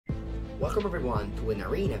Welcome everyone to an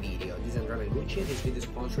arena video. This is Andrea Mengucci. This video is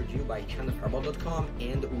sponsored to you by channelfireball.com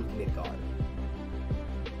and Ultimate Guard.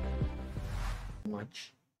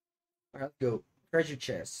 Much. Alright, let's go. Treasure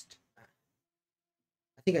chest.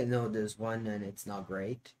 I think I know this one and it's not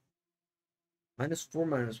great. -4,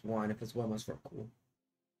 -1. If it's 1, -4, cool.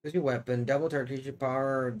 Here's your weapon. Double target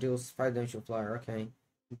power, deals 5 damage to flyer. Okay.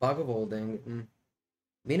 Bug of holding.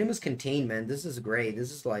 Minimus containment. This is great.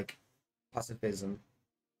 This is like pacifism.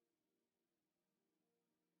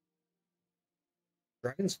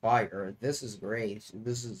 Dragon's Fire. This is great.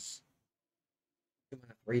 This is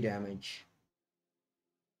 3 damage.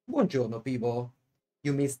 Buongiorno, people.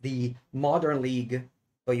 You missed the Modern League,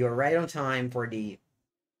 but you're right on time for the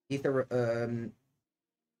Ether.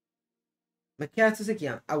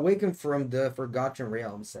 Awaken from the Forgotten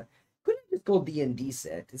Realms. Couldn't just go D&D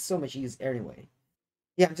set? It's so much easier anyway.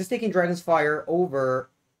 Yeah, I'm just taking Dragon's Fire over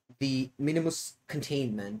the Minimus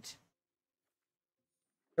Containment.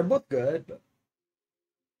 They're both good, but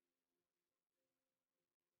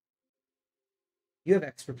you have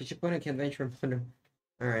expert. Put your opponent can venture and plunder.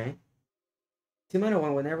 Alright. 2 mana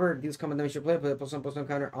 1. Whenever these combat damage you play, put a +1/+1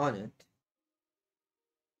 counter on it.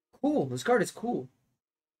 Cool. This card is cool.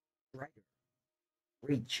 Right.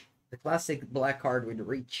 Reach. The classic black card with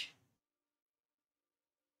reach.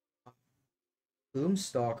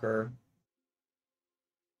 Boomstalker.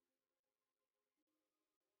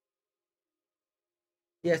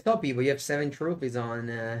 Yeah, tell people you have 7 trophies on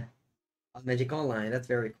Magic Online. That's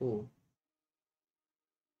very cool.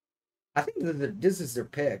 I think this is their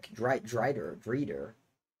pick. Dreiter.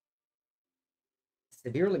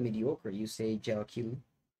 Severely mediocre, you say, JLQ.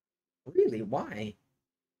 Really? Why?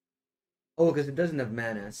 Oh, because it doesn't have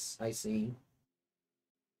Manus. I see.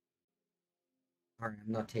 Alright,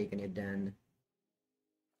 I'm not taking it then.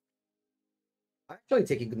 I'm actually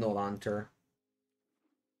taking Gnollanter.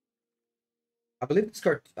 I believe this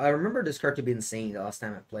card. I remember this card to be insane the last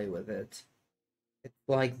time I played with it. It's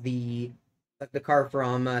like the card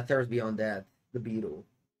from Terrors Beyond Death, the Beetle.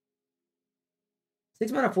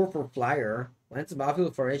 6 mana 4 for flyer. When it's a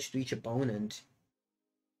battlefield for edge to each opponent.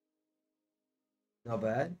 Not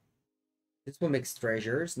bad. This one makes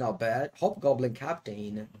treasures. Not bad. Goblin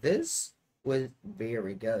Captain. This was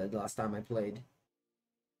very good last time I played.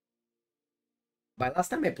 By last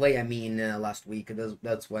time I played, I mean last week.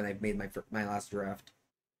 That's when I made my last draft.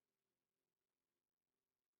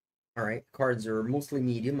 Alright, cards are mostly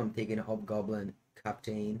medium. I'm taking a Goblin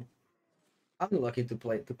Captain. I'm lucky to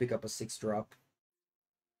pick up a 6-drop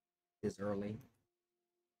this early.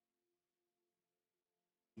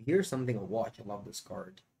 Here's something to watch. I love this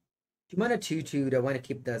card. 2 mana 2/2. I want to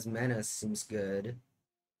keep that mana. Seems good.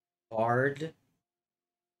 Bard.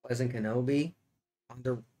 Pleasant Kenobi.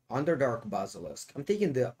 Underdark Basilisk. I'm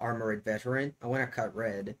taking the Armored Veteran. I want to cut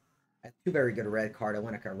red. I have 2 very good red cards. I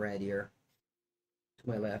want to cut red here. To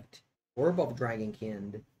my left. Orb of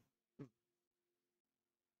Dragonkind.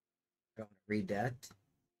 I don't want to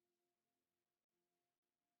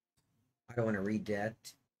read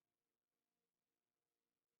that.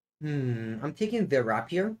 I'm taking the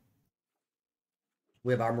Rapier.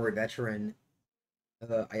 We have Armored Veteran.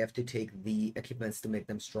 I have to take the equipments to make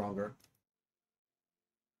them stronger.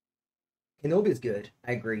 Kenobi is good.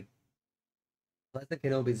 I agree. Pleasant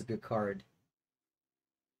Kenobi is a good card.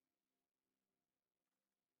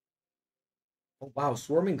 Oh wow,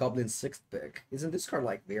 Swarming Goblin 6th pick. Isn't this card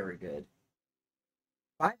like very good?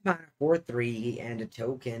 5 mana 4/3 and a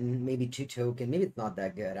token, maybe 2 token. Maybe it's not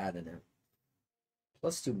that good. I don't know.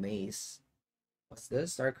 +2 mace. What's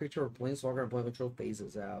this? Star creature or planeswalker and control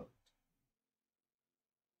phases out.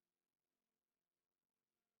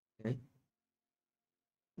 Okay.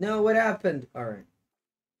 No, what happened? Alright.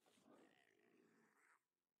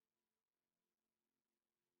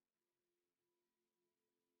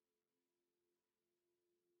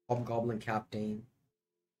 Goblin Captain.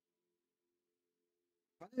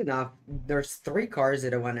 Funny enough, there's 3 cards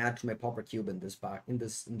that I want to add to my Pauper Cube in this pack, in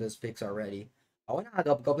this fix already. I want to add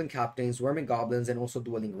up Goblin Captains, Swarming Goblins, and also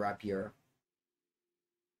Dueling Rapier.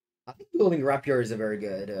 I think Dueling Rapier is a very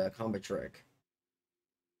good combat trick.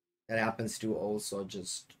 That happens to also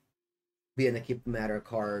just be an equip matter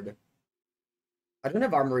card. I don't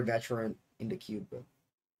have Armory Veteran in the cube, but...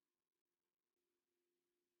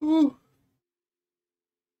 Ooh.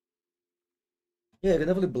 Yeah, I can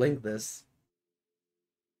definitely blink this.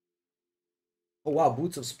 Oh wow,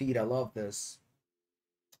 Boots of Speed, I love this.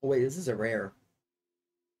 Oh wait, this is a rare.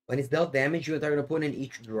 When it's dealt damage, you attack an opponent,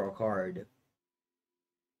 each draw a card.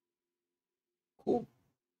 Cool.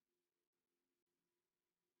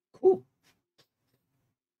 Cool.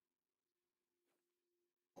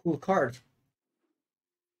 Cool card.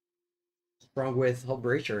 strong with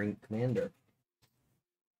Hullbreacher and Commander.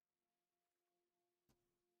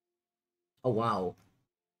 Oh wow.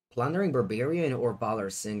 Plundering Barbarian or Valor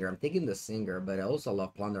Singer? I'm thinking the Singer, but I also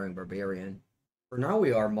love Plundering Barbarian. For now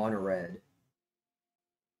we are mono red.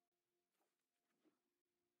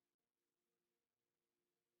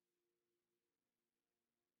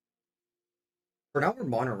 For now we're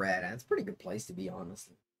mono red, and it's a pretty good place to be,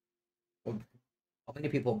 honestly. How many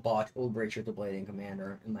people bought Hullbreacher to play in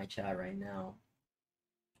Commander in my chat right now?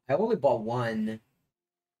 I only bought one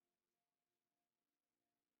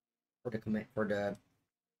for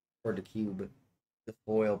the cube, the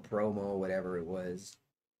foil promo, whatever it was.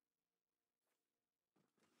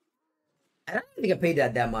 I don't think I paid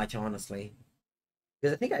that much, honestly,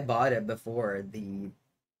 because I think I bought it before the,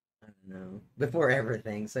 I don't know, before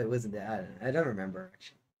everything, so it wasn't that. I don't remember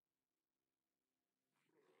actually.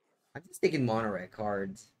 I'm just taking mono red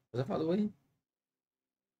cards. Was that by the way?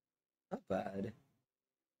 Not bad.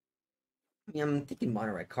 I mean, I'm thinking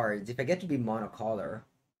mono red cards. If I get to be monocolor,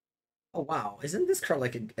 oh wow, isn't this card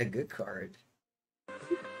like a good card?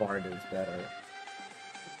 Bard is better.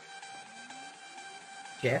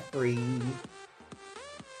 Jeffrey.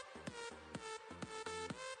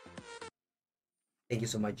 Thank you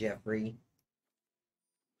so much, Jeffrey.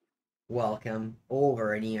 Welcome.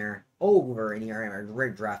 Over and here. Over and here. I'm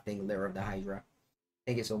red drafting Lair of the Hydra.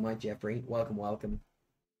 Thank you so much, Jeffrey. Welcome, welcome.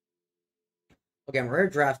 Okay, I'm rare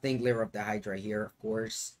drafting Lair of the Hydra here, of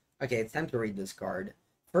course. Okay, it's time to read this card.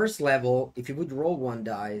 First level, if you would roll one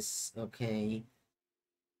dice, okay.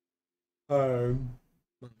 Okay.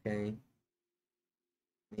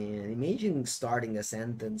 And imagine starting a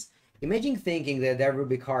sentence. Imagine thinking that there will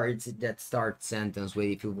be cards that start sentence with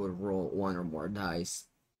if you would roll one or more dice.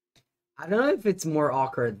 I don't know if it's more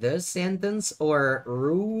awkward this sentence or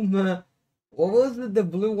room. What was the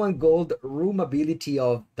blue one gold room ability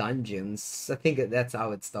of dungeons? I think that's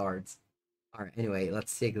how it starts. Alright, anyway,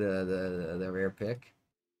 let's take the rare pick.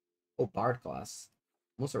 Oh, Bard class.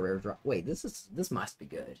 Almost a rare drop. Wait, this must be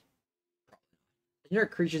good. Legendary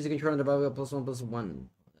creatures you control on the battlefield +1/+1.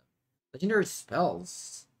 Legendary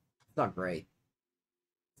spells. It's not great.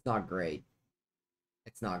 It's not great.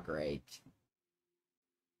 It's not great.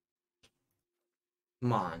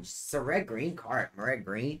 Come on, it's a red green card. Red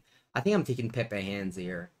green. I think I'm taking Pepe hands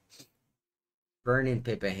here. Burning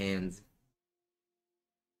Pepe hands.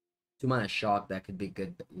 2-mana shock that could be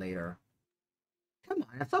good later. Come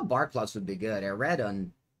on, I thought Bard class would be good. I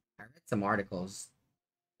read some articles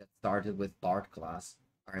that started with Bard class.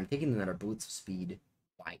 Alright, I'm taking another Boots of Speed.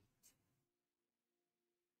 White.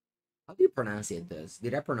 How do you pronounce it this?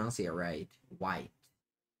 Did I pronounce it right? White.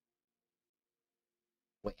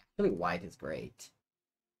 Wait, actually white is great.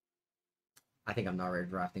 I think I'm not rare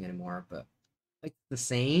drafting anymore, but like the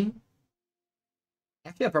same.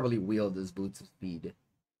 Actually, I probably wield this Boots of Speed.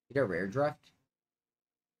 Did I rare draft?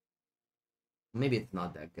 Maybe it's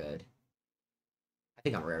not that good. I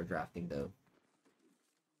think I'm rare drafting though.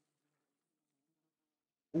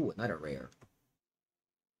 Ooh, another rare.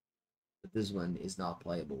 But this one is not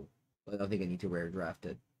playable. But I don't think I need to rare draft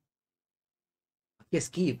it. Yes,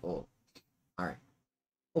 keep. Oh, alright.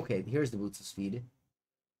 Okay, here's the Boots of Speed.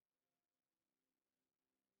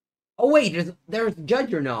 Oh wait, there's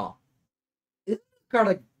Judgernaught. Isn't this card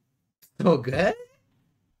like so good?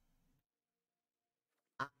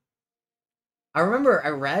 I remember I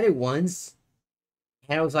read it once,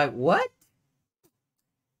 and I was like, "What?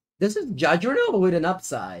 This is Judgernaught with an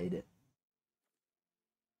upside."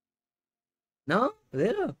 No,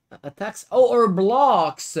 yeah, attacks. Oh, or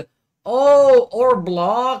blocks. Oh, or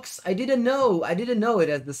blocks. I didn't know. I didn't know it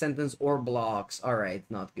as the sentence or blocks. All right,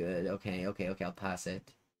 not good. Okay, okay, okay. I'll pass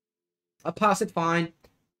it. I'll pass it. Fine.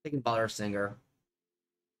 Taking Baller Singer.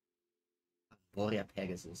 Boria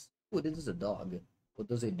Pegasus. Oh, this is a dog. What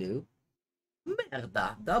does it do?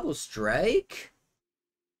 Merda, double strike.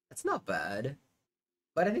 That's not bad.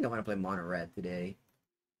 But I think I want to play mono red today.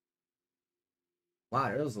 Wow,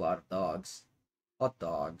 there's a lot of dogs. Hot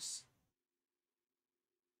dogs.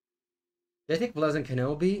 Should I take Pleasant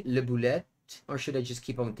Kenobi, Le Boulette, or should I just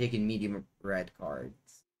keep on taking medium red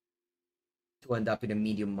cards to end up in a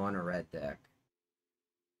medium mono red deck?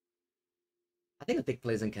 I think I'll take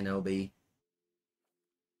Pleasant Kenobi.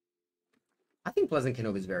 I think Pleasant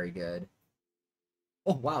Kenobi is very good.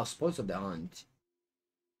 Oh wow, Spoils of the Hunt.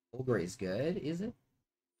 Ogre is good, is it?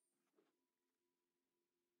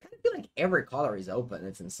 I kind of feel like every color is open.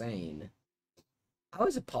 It's insane. How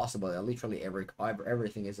is it possible that literally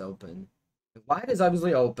everything is open? White is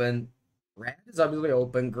obviously open. Red is obviously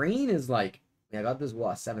open. Green is like, I got this,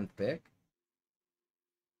 what, 7th pick?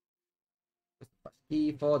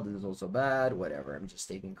 Default, this is also bad. Whatever, I'm just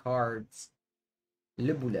taking cards.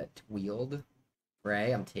 Le Bullet wield.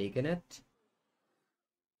 Right, I'm taking it.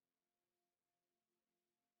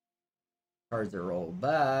 Cards are all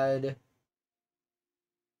bad.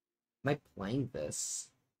 Am I playing this?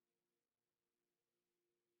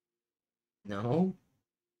 No?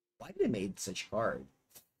 Why did they made such card?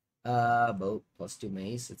 Boat plus 2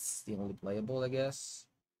 mace. It's the only playable, I guess.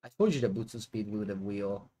 I told you the boots of speed with a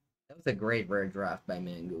wheel. That was a great rare draft by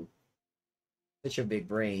Mangu. Such a big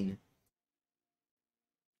brain.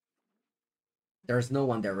 There's no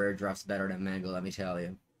one that rare drafts better than Mangu, let me tell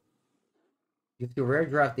you. You have to rare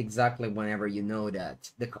draft exactly whenever you know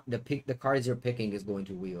that the cards you're picking is going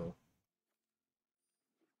to wheel.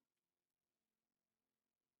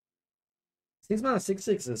 6 mana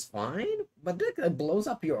 6/6 is fine, but that blows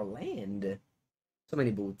up your land. So many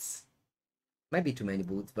boots. Might be too many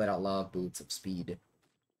boots, but I love boots of speed.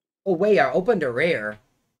 Oh wait, I opened a rare.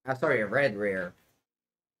 I'm sorry, a red rare.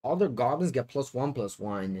 All the goblins get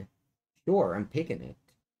 +1/+1. Sure, I'm picking it.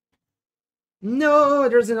 No,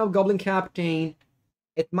 there's no goblin captain.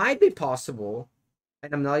 It might be possible,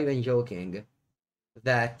 and I'm not even joking,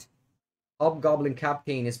 that Hobgoblin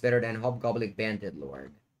Captain is better than Hobgoblin Bandit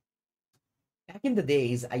Lord. Back in the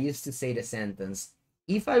days, I used to say the sentence,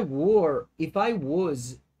 if I were at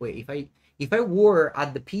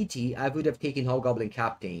the PT, I would have taken Hobgoblin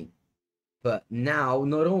Captain. But now,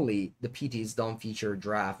 not only the PTs don't feature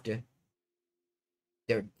draft,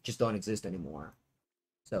 they just don't exist anymore.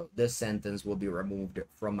 So this sentence will be removed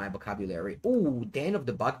from my vocabulary. Ooh, Den of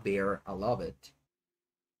the Bugbear. I love it.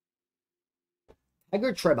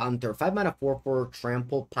 Tiger Treb Hunter, 5 mana 4/4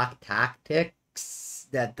 trample pack tactics.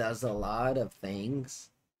 That does a lot of things.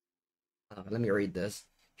 Let me read this.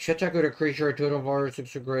 Should check out a creature, a total of our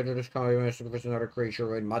 6 or greater this card, versus another creature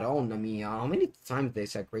with Madonna Mia. How many times they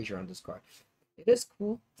said creature on this card? It is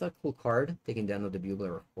cool. It's a cool card. Taking down with the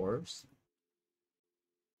Bugler, of course.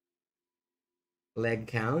 Leg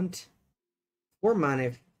count. 4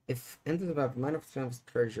 mana if enters about mana of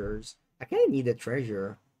treasures. I kinda need a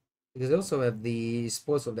treasure. Because they also have the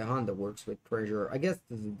Spoils of the Hunt that works with treasure. I guess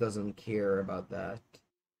it doesn't care about that.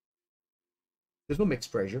 There's no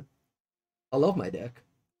mixed treasure. I love my deck.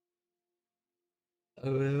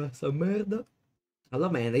 Essa merda. I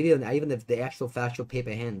love my hand. I even have the actual factual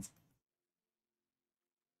paper hands.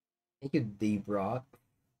 Thank you, D-Brock.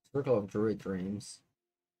 Circle of Druid Dreams.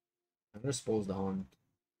 I'm gonna Spoils the Hunt.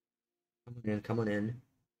 Come on in, come on in.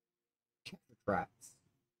 Check the traps.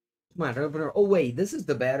 Come on, opener. Oh wait, this is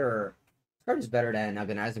the better. This card is better than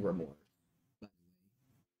Agonizing Remorse.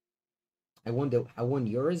 I won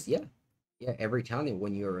euros, yeah. Yeah, every time they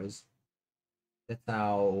won euros. That's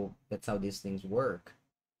how these things work.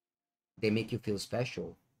 They make you feel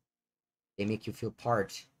special. They make you feel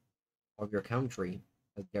part of your country.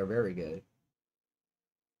 They're very good.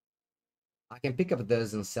 I can pick up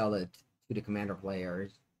this and sell it to the commander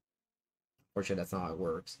players. Fortunately, that's not how it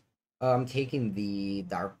works. I'm taking the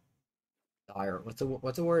dire. What's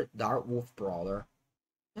the word? Dark Wolf Brawler.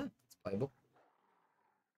 Yeah, it's playable.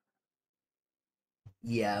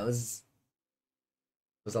 Yeah, it was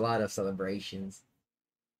a lot of celebrations.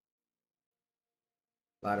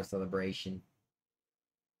 A lot of celebration.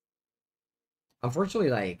 Unfortunately,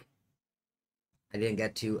 like I didn't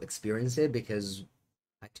get to experience it because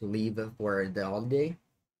I had to leave for the holiday.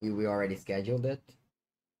 We already scheduled it,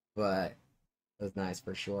 but it was nice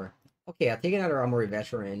for sure. Okay, I'll take another Armory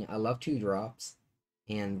Veteran. I love 2 drops.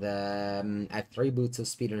 And I have 3 boots of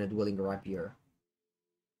speed and a Dueling Rapier.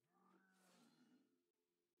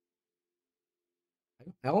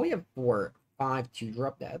 I only have 5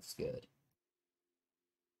 2-drop. That's good.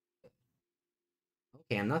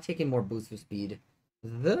 Okay, I'm not taking more boots of speed.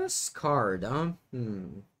 This card, I'm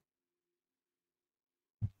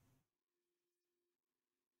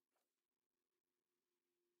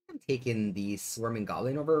taking the Swarming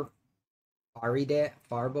Goblin over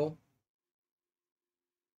Farbo.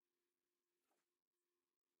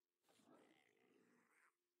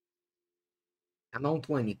 I'm on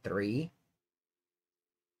 23.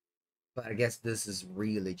 But I guess this is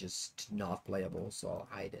really just not playable, so I'll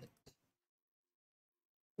hide it.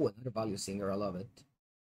 Oh, another value singer. I love it.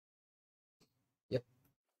 Yep.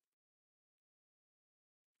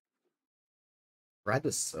 Red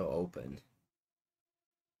is so open.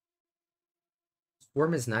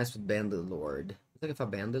 Swarm is nice with Bandit Lord. Look if a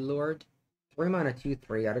Bandit Lord. 3 mana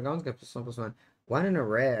 2/3. Aragons get +1/+1. 1 in a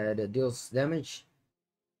red deals damage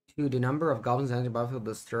to the number of goblins entering the battlefield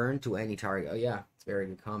this turn to any target. Oh yeah, it's a very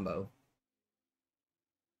good combo.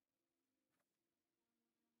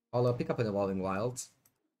 I'll pick up an Evolving Wilds.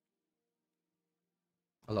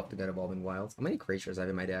 I love to get Evolving Wilds. How many creatures I have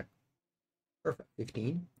in my deck? Perfect.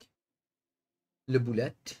 15. Le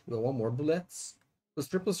Boulette. We want more bullets. Plus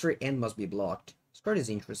triple three and must be blocked. This card is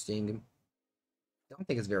interesting. I don't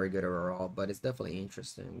think it's very good overall, but it's definitely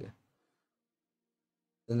interesting.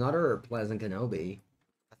 Another Pleasant Kenobi.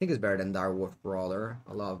 I think it's better than Direwolf Brawler.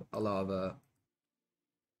 I love the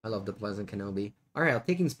Pleasant Kenobi. Alright, I'll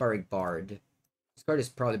take Inspiring Bard. This card is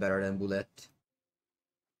probably better than Boulette.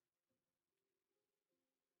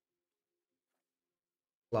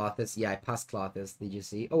 Clothis, yeah, I passed Clothis. Did you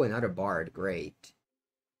see? Oh, another Bard. Great.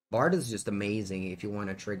 Bard is just amazing if you want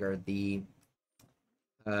to trigger the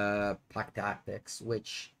Pack Tactics,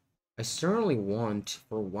 which I certainly want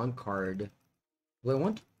for one card. Do I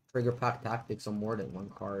want to trigger Pack Tactics on more than one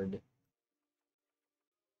card?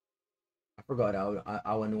 I forgot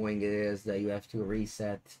how annoying it is that you have to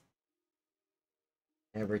reset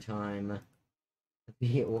every time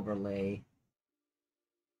the overlay.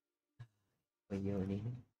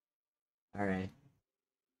 Alright.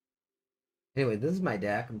 Anyway, this is my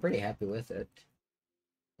deck. I'm pretty happy with it.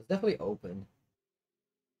 It's definitely open.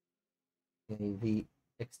 Okay, the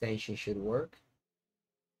extension should work.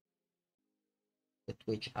 The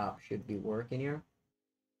Twitch app should be working here.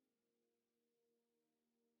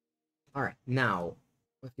 Alright, now,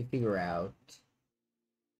 what to figure out.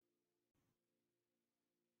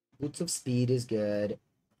 Boots of Speed is good.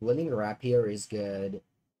 Willing Rapier is good.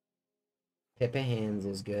 Peppa Hands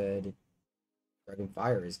is good. Dragon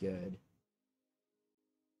Fire is good.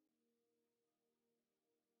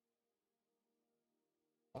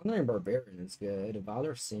 Wandering Barbarian is good.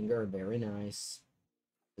 Valor Singer, very nice.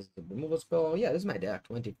 This is the removal spell. Yeah, this is my deck,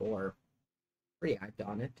 24. Pretty hyped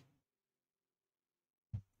on it.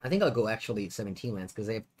 I think I'll go actually 17 lands because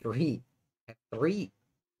I have three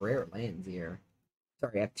rare lands here.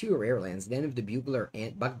 Sorry, I have 2 rare lands. Den of the Bugler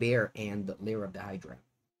and Bugbear and Lair of the Hydra.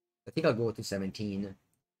 I think I'll go to 17.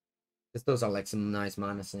 Because those are like some nice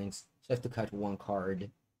mana sinks. So I have to cut 1 card.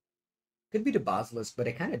 Could be the Basilisk, but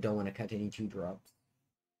I kind of don't want to cut any 2-drops.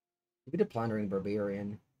 Could be the Plundering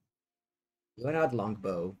Barbarian. You want to add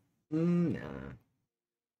Longbow? Nah.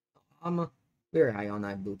 I'm very high on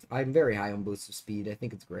that boots. I'm very high on boots of speed. I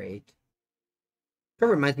think it's great. It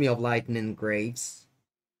reminds me of Lightning Graves.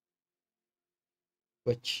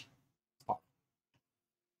 Which... Oh.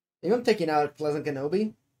 Maybe I'm taking out Pleasant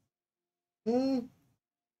Kenobi? I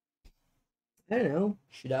don't know.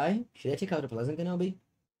 Should I? Should I take out a Pleasant Kenobi? I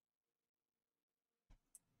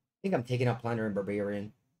think I'm taking out Plunder and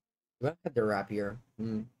Barbarian. Do I have the Rapier?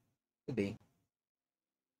 Could be.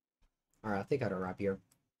 Alright, I'll take out a Rapier.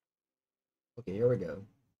 Okay, here we go.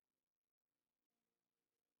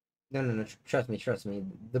 No. Trust me.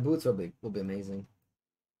 The boots will be amazing.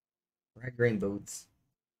 Red green boots.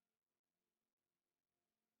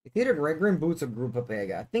 It's either red green boots or group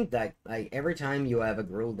Pepega. I think that like every time you have a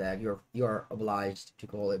Gruul deck, you're obliged to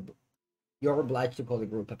call it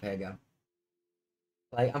group Pepega.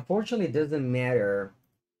 Like unfortunately it doesn't matter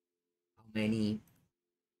how many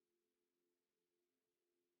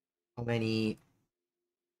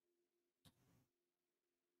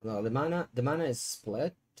well the mana is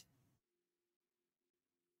split.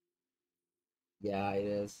 Yeah, it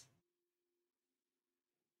is.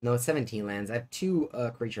 No, it's 17 lands. I have 2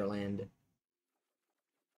 creature land.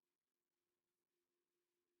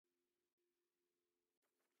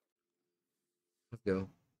 Let's go.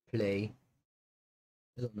 Play.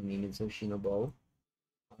 I don't mean it's Oshinobo.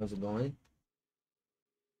 How's it going?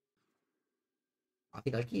 I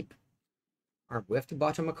think I'll keep. Alright, we have to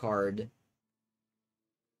bottom a card.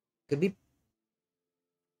 Could be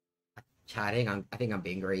chatting. I think I'm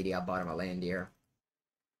being greedy. I'll bottom a land here.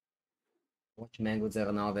 Watch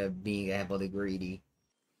Mengucci being heavily greedy.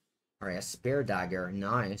 Alright, a Spare Dagger.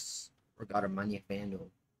 Nice. Forgot a Maniac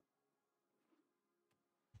Vandal.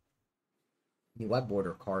 New web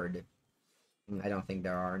border card. I don't think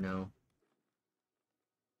there are, no.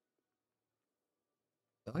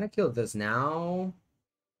 Do I want to kill this now?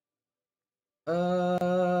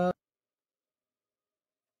 I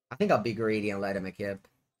think I'll be greedy and let him a kip.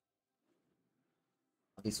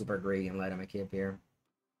 I'll be super greedy and let him a kip here.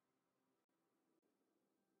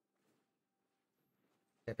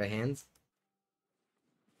 Kip of hands.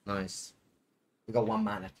 Nice. We got 1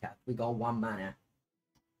 mana, chat. We got 1 mana.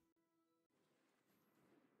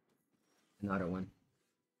 Another one.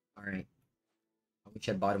 Alright. I wish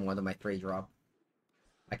I'd bottom 1 of my 3-drop.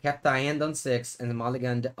 I kept the hand on 6 and the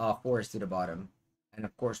mulliganed 4 to the bottom. And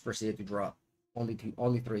of course proceeded to drop. Only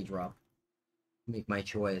 3 drop. Make my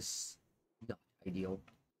choice. Not ideal.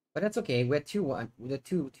 But that's okay. We had 2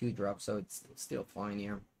 drops, so it's still fine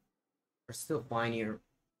here. We're still fine here.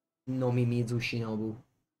 Nomimitsu Shinobu.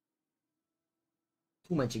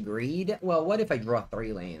 Too much greed? Well, what if I draw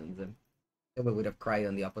 3 lands? Then we would have cried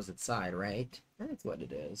on the opposite side, right? That's what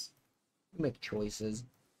it is. We make choices.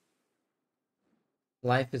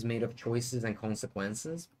 Life is made of choices and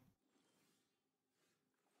consequences.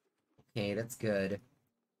 Okay, that's good.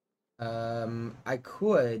 I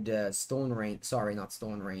could Stone Rain. Sorry, not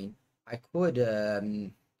Stone Rain. I could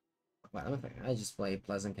well, I just play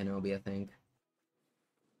Pleasant Kenobi, I think.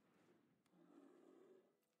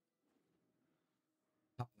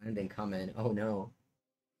 Top landing coming. Oh no.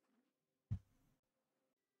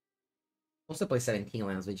 Also play 17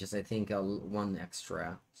 lands, which is I think one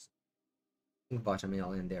extra. I think bottom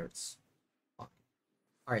middle in there. It's fine.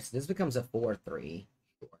 Alright, so this becomes a 4-3.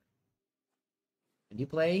 Sure. Did you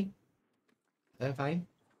play? Fine.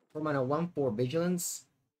 For mana 1/4 vigilance.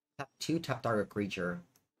 Tap 2 top target creature.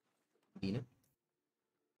 You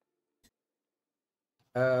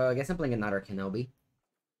know? I guess I'm playing another Kenobi.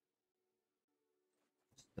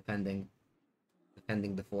 Defending.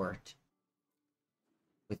 Defending the fort.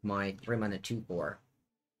 With my 3 mana 2/4.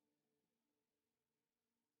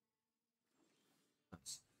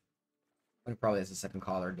 One probably has a second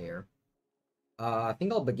color there. I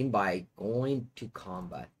think I'll begin by going to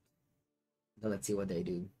combat. Then let's see what they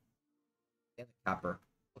do. They have a capper.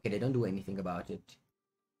 Okay, they don't do anything about it.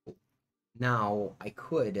 Cool. Now I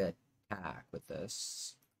could attack with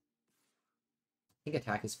this. I think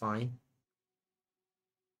attack is fine.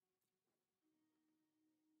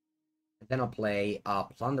 And then I'll play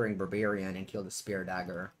Plundering Barbarian and kill the Spear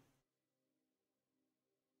Dagger.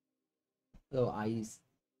 Little eyes.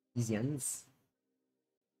 Easians.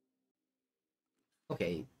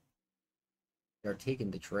 Okay. They're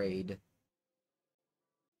taking the trade.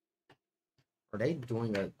 Are they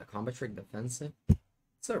doing a combat trick defensive? It's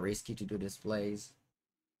so risky to do displays.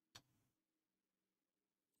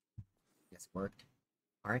 Yes, worked.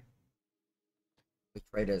 Alright. We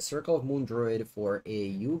trade a Circle of Moon Druid for a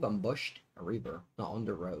You've Ambushed a Reaver, not on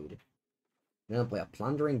the road. And then play a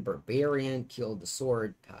Plundering Barbarian, kill the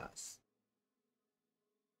Sword, pass.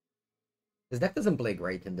 This deck doesn't play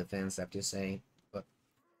great in defense, I have to say, but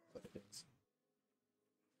what it is.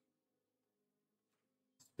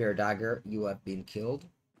 Spear Dagger, you have been killed.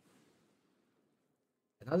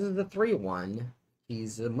 And this is the 3/1.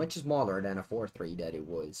 He's much smaller than a 4/3 that it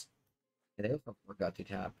was. And I also forgot to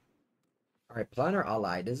tap. Alright, Planner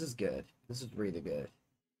Ally, this is good. This is really good.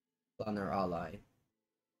 Planner Ally.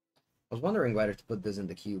 I was wondering whether to put this in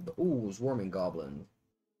the cube. Ooh, Swarming Goblin.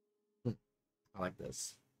 I like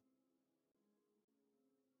this.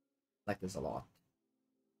 I like this a lot.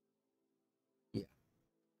 Yeah.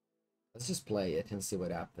 Let's just play it and see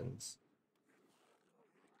what happens.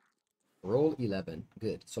 Roll 11.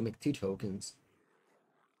 Good. So make 2 tokens.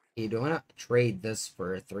 You don't want to trade this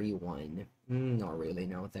for a 3/1. Not really,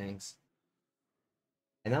 no thanks.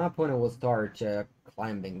 And now my opponent will start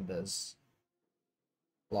climbing this.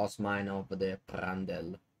 Lost mine over the Pandelver.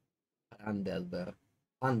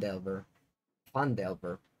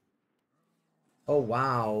 Oh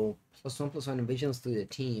wow. +1/+1 visions to the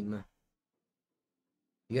team.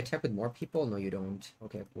 You attack with more people? No, you don't.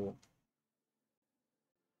 Okay, cool.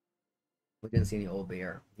 We didn't see any old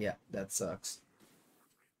bear. Yeah, that sucks.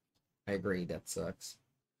 I agree, that sucks.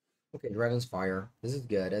 Okay, Dragon's Fire. This is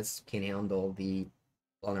good. This can handle the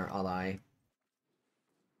Planner Ally.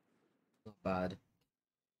 Not bad.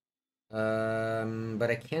 But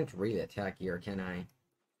I can't really attack here, can I?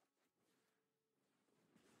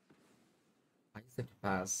 I just have to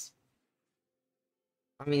pass.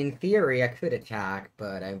 I mean, in theory, I could attack,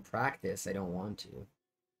 but in practice, I don't want to.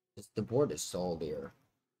 Just the board is sold here.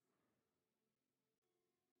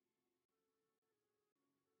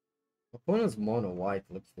 Opponent's mono white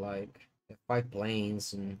looks like. They have 5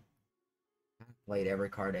 planes and I've played every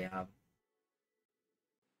card they have.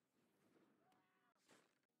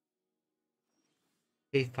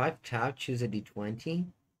 Pay 5 tap, choose a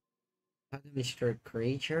d20. Have Mr.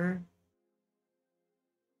 Creature.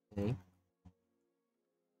 Okay.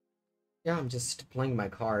 Yeah, I'm just playing my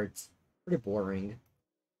cards. Pretty boring.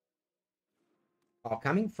 Oh,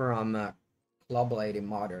 coming from Club Lady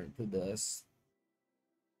Modern to this,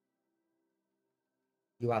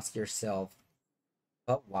 you ask yourself,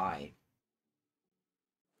 but why?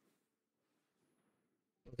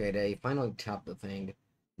 Okay, they finally tapped the thing.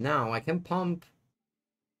 Now I can pump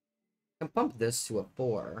this to a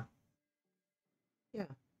 4. Yeah.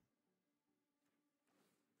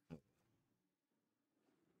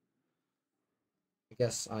 I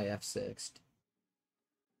guess I F6'd.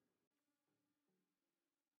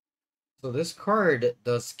 So this card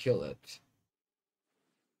does kill it.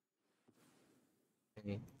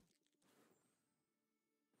 Okay.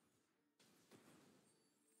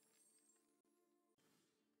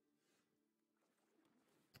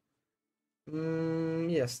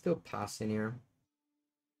 Yeah, still passing here.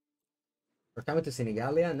 We're coming to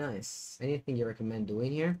Senegalia. Nice. Anything you recommend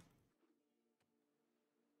doing here?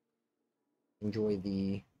 Enjoy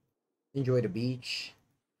the enjoy the beach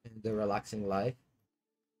and the relaxing life.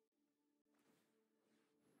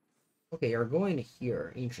 Okay, you're going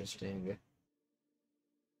here. Interesting.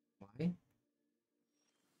 Why?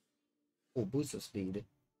 Oh, boost of speed.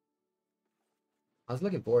 I was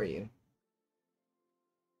looking for you.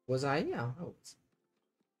 Was I? Yeah, I was.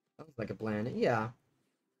 Sounds like a plan. Yeah.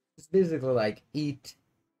 It's basically like eat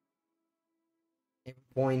every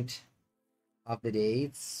point of the day.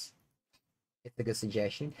 It's a good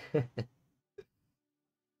suggestion.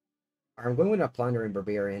 I'm going with a plundering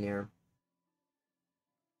barbarian here.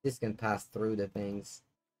 This can pass through the things.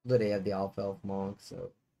 But they have the alpha elf monk,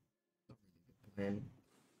 so plan.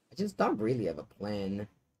 I just don't really have a plan.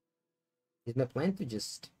 Is my plan to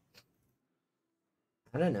just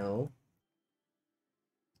I don't know.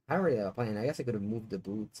 I don't really have a plan. I guess I could have moved the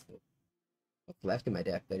boots, but what's left in my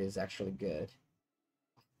deck that is actually good?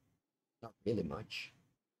 Not really much.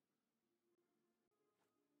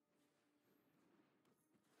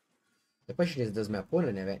 The question is, does my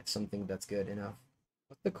opponent have something that's good enough?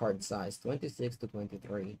 What's the card size? 26 to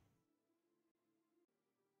 23.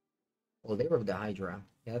 Well, they were with the Hydra.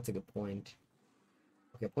 Yeah, that's a good point.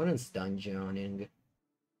 Okay, opponent's dungeoning.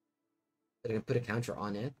 They're gonna put a counter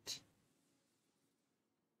on it.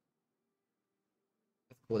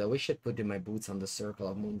 That's cool. I wish I'd put in my boots on the circle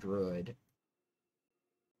of Moon Druid.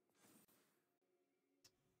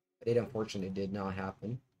 But it unfortunately did not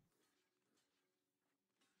happen.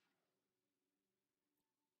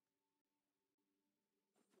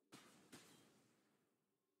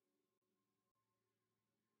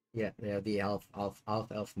 Yeah, they have the elf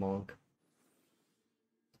monk.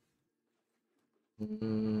 Alright,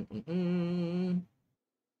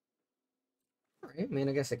 I mean,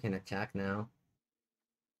 I guess I can attack now.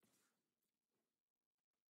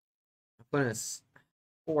 I'm gonna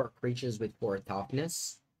 4 creatures with 4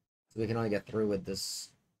 toughness. So we can only get through with this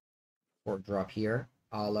 4 drop here.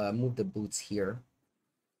 I'll move the boots here.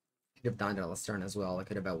 Could have done that last turn as well. I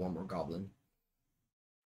could have had one more goblin.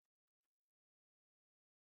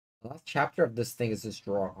 The last chapter of this thing is just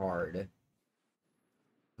draw a card.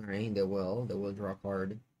 Alright, they will. They will draw a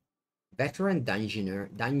card. Veteran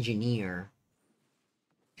Dungeoneer.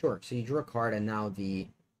 Sure, so you drew a card and now the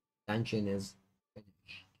dungeon is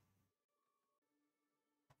finished.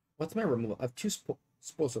 What's my removal? I have 2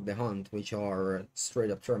 Spoils of the Hunt, which are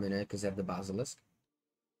straight up terminated because they have the Basilisk.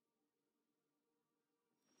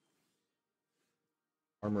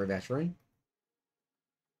 Armor Veteran.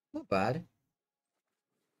 Not bad.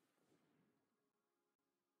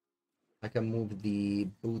 I can move the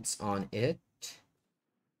boots on it.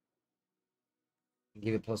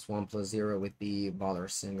 Give it +1/+0 with the Baller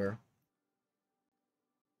Singer.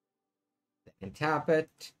 And tap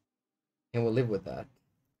it. And we'll live with that.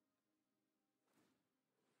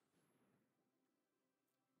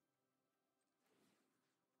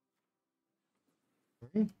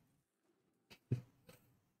 Right.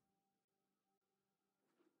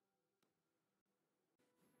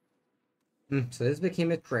 So this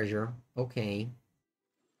became a treasure. Okay.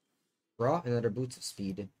 Draw another Boots of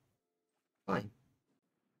Speed. Fine.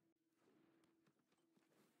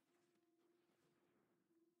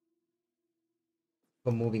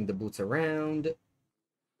 But moving the boots around.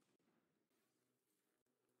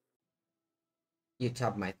 You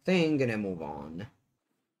tap my thing and I move on.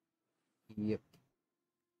 Yep.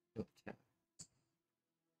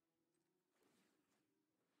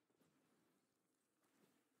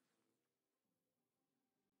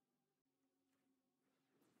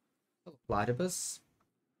 Platypus.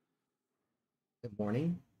 Good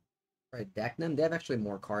morning. Alright, deck them. They have actually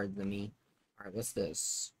more cards than me. Alright, what's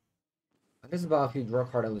this? This is about if you draw a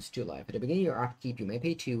card and lose 2 life. At the beginning of your upkeep, you may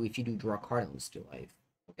pay 2 if you do draw a card and lose 2 life.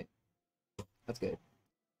 Okay. That's good.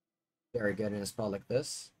 Very good in a spell like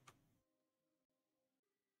this.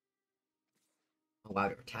 Oh wow,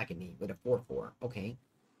 they're attacking me with a 4/4. Okay.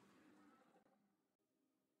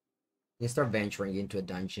 You start venturing into a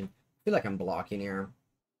dungeon. I feel like I'm blocking here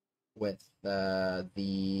with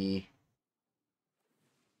the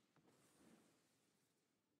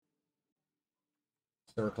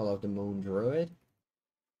Circle of the Moon Druid.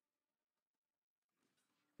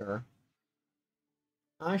 Sure.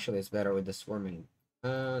 Actually, it's better with the Swarming.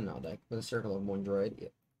 No, like with the Circle of Moon Druid. Yeah.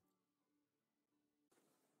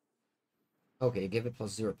 Okay, give it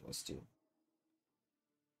 +0/+2.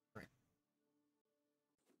 Right.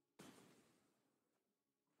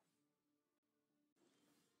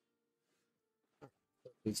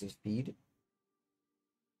 Increase of speed.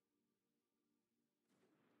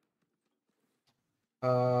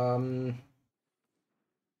 Um,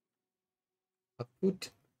 I'll put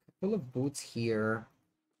a couple of boots here.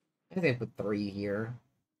 I think I put 3 here.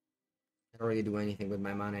 I don't really do anything with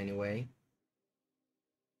my mana anyway.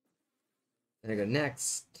 Then I go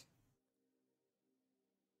next.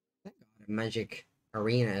 Thank God, Magic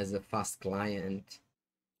Arena is a fast client.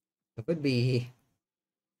 It would be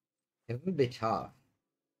tough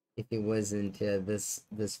if it wasn't this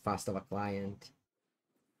fast of a client.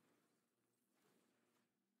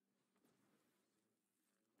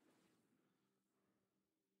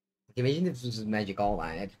 Like, imagine if this was Magic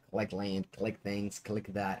Online. I'd collect land, collect things, click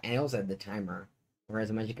that, and I also had the timer.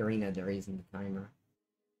 Whereas Magic Arena, there isn't the timer.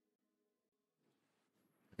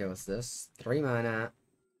 Okay, what's this? 3 mana,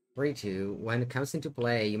 3/2. When it comes into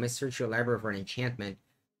play, you may search your library for an enchantment.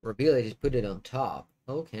 Reveal it, just put it on top.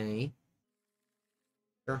 Okay.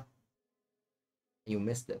 Sure. You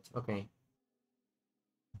missed it. Okay.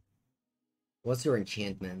 What's your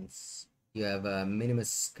enchantments? You have a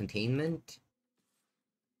Minimus Containment.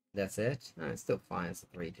 That's it? It's still fine. It's a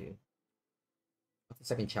 3/2. What's the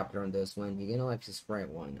second chapter on this one? You gain a life to sprite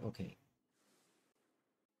 1. Okay.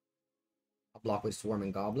 I'll block with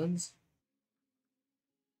Swarming Goblins.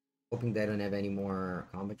 Hoping they don't have any more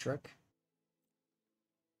combat trick.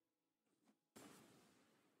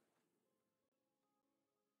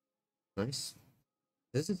 Nice.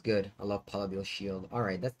 This is good. I love Paladin Shield.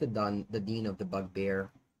 Alright, that's the Dean of the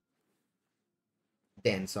Bugbear.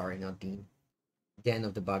 Den, sorry, not Dean. Den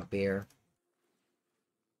of the Bugbear.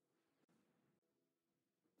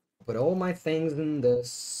 Put all my things in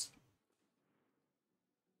this.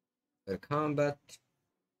 Go to combat.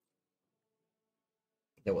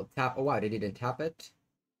 They will tap. Oh wow, they didn't tap it.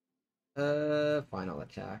 Final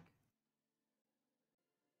attack.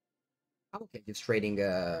 Okay, just trading.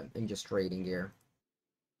 I'm just trading here.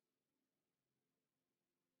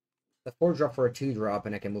 The 4-drop for a 2-drop,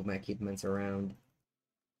 and I can move my equipments around.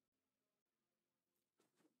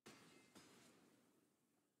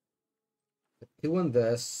 Put 2 on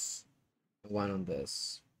this, 1 on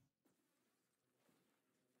this.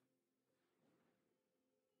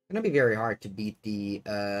 It's gonna be very hard to beat the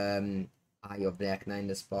Eye of Black 9 in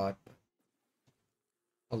the spot.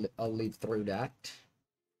 I'll lead through that.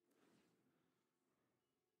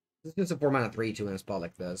 This is just a 4 mana 3/2 in a spot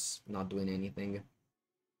like this, not doing anything.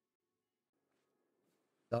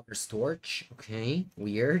 Doctor's Torch, okay,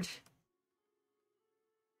 weird.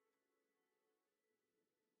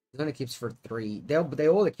 This one equips for 3. They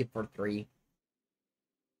all equip for 3.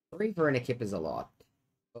 3 for an equip is a lot.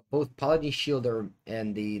 But both Paladin Shielder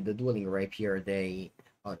and the Dueling Rapier, they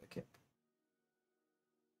auto equip.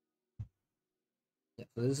 Yeah,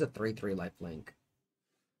 so this is a 3/3 lifelink.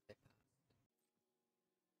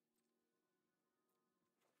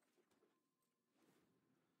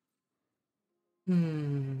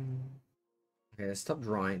 Okay, let's stop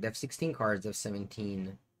drawing. They have 16 cards of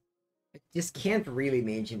 17. I just can't really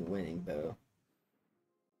imagine winning though.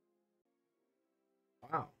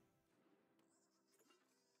 Wow.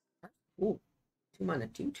 Ooh, 2 mana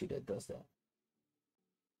 2/2 that does that.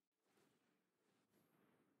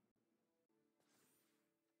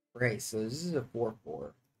 Right, so this is a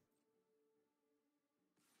 4/4.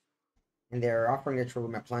 And they're offering it for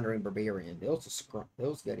my Plundering Barbarian. They also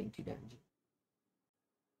getting 2 damage.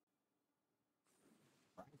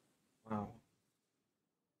 Wow.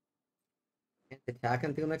 Can't attack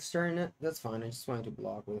until next turn? That's fine, I just wanted to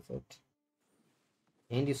block with it.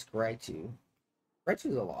 And you scry 2. Scry 2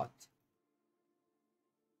 is a lot.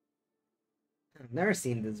 I've never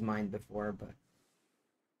seen this mind before, but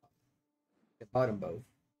I bought them both.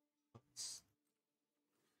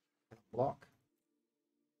 Block.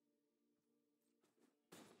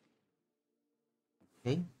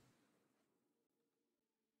 Okay.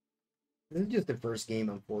 This is just the first game,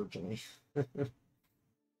 unfortunately.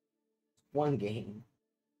 One game.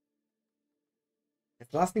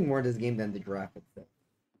 It's lasting more this game than the draft itself.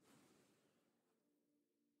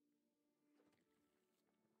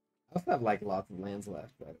 I also have like lots of lands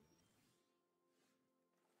left, but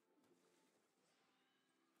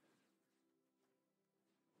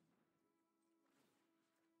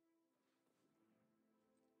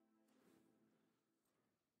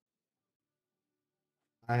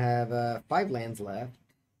I have 5 lands left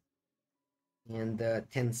and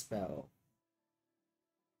 10 spell.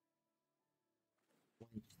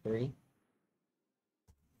 1, 3.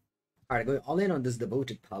 Alright, going all in on this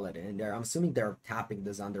devoted paladin there. I'm assuming they're tapping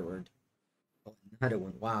this underward. Oh, another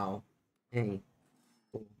one. Wow. Hey.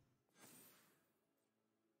 Cool.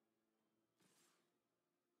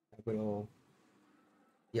 All...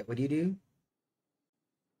 Yeah, what do you do?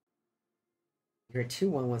 You're a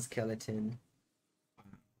 2/1/1 skeleton.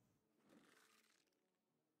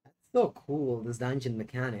 So cool, this dungeon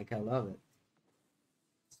mechanic. I love it.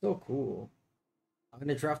 So cool. I'm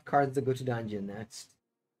gonna draft cards to go to dungeon next.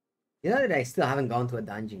 You know that I still haven't gone to a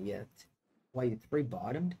dungeon yet. Why, you three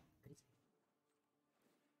bottomed?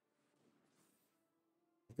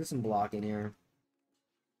 There's some block in here.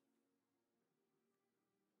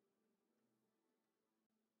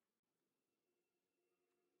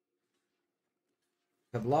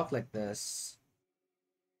 If I block like this,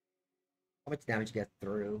 how much damage get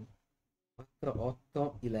through?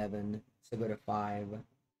 11. So go to 5.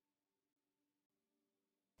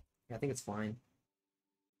 Yeah, I think it's fine.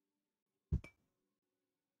 Can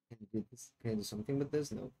I do this? Can I do something with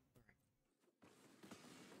this? No.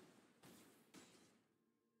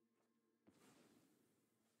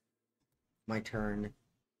 My turn.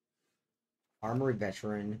 Armory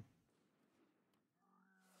Veteran.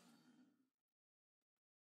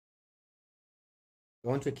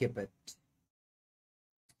 Going to keep it.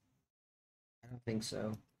 I don't think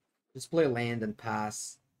so. Just play land and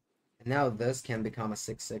pass. And now this can become a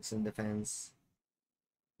 6/6 in defense.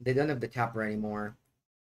 They don't have the capper anymore.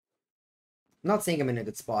 I'm not saying I'm in a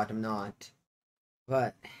good spot, I'm not.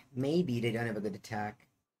 But maybe they don't have a good attack.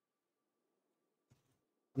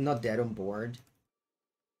 I'm not dead on board.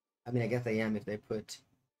 I mean, I guess I am if they put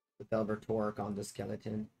the Velver Torque on the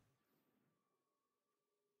skeleton.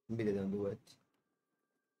 Maybe they don't do it.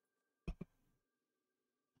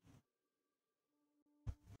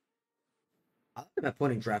 I like my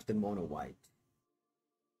opponent drafted mono white.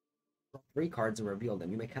 Draw 3 cards and reveal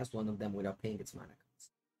them. You may cast one of them without paying its mana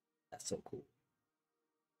cost. That's so cool.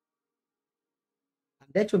 I'm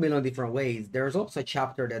dead to a million different ways. There's also a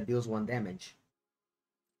chapter that deals 1 damage.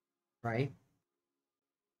 Right?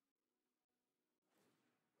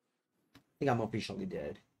 I think I'm officially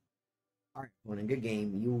dead. Alright, opponent, good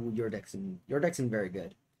game. Your deck's in very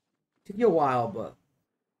good. Took you a while, but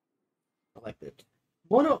I liked it.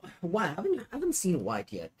 Mono, why? I haven't seen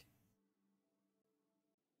white yet.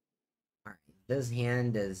 Alright, this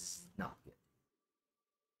hand is not good.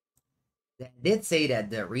 They did say that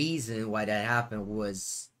the reason why that happened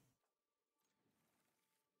was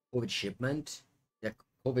COVID shipment. That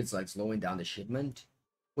COVID's like slowing down the shipment,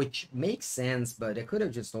 which makes sense, but they could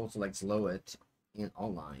have just also like slow it in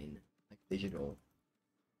online, like digital.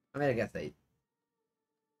 I mean, I guess they.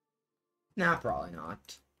 Nah, probably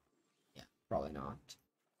not. Yeah, probably not.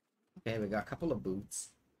 Okay, we got a couple of boots.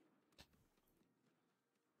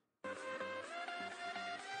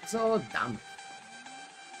 So dumb.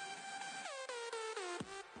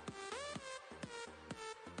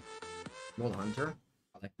 Mold Hunter.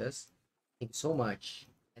 I like this. Thank you so much.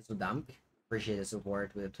 So dumb. Appreciate the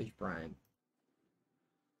support with Twitch Prime.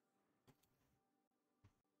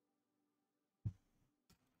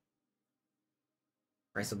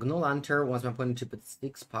 Alright, so Gnoll Hunter wants my opponent to put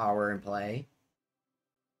 6 power in play.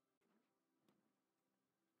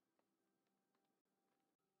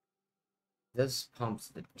 This pumps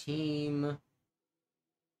the team. I'm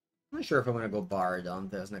not sure if I want to go Bard on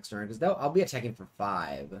this next turn, because I'll be attacking for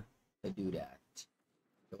 5 to do that.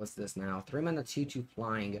 So what's this now? 3 mana, 2/2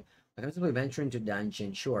 flying. I can simply venture into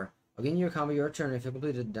dungeon. Sure. I'll get in your combo your turn. If you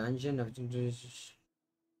complete a dungeon,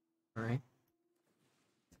 alright.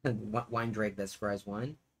 Wine Drake, that's surprise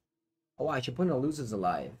 1. Oh, I should put in a loses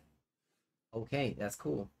alive. Okay, that's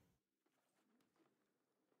cool.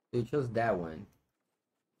 So you chose that one.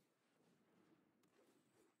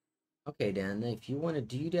 Okay, then, if you want to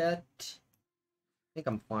do that, I think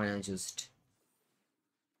I'm fine on just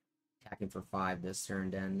attacking for 5 this turn,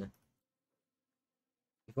 then.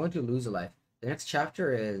 If you want to lose a life, the next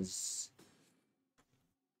chapter is...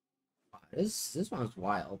 Wow, this one's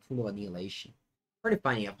wild. Tool of Annihilation. Pretty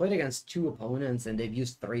funny. I played against 2 opponents, and they've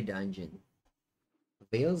used 3 dungeon.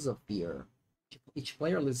 Veils of Fear. Each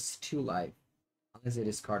player loses 2 life, unless they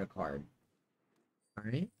discard a card.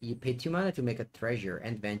 Alright, you pay 2 mana to make a treasure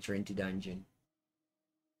and venture into dungeon.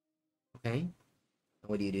 Okay,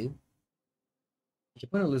 what do? Your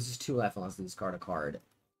opponent loses 2 life unless they discard a card.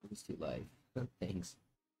 Lose 2 life. Thanks.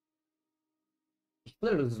 Each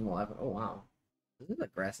player loses 1 life. Oh wow. This is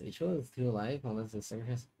aggressive. Each player loses 2 life unless they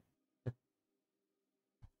surface.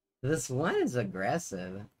 This one is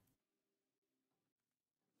aggressive.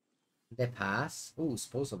 They pass. Ooh,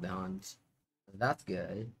 Spoils of the Hunt. That's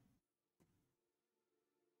good.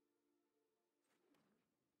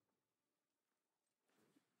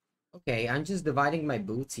 Okay, I'm just dividing my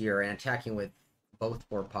boots here and attacking with both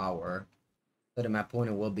for power, so that my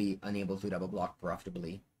opponent will be unable to double block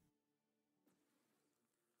profitably.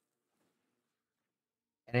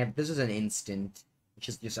 And if this is an instant, which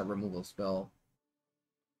is just a removal spell,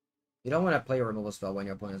 you don't want to play a removal spell when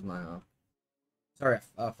your opponent's mana up. Sorry,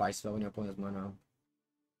 5 spell when your opponent's mana.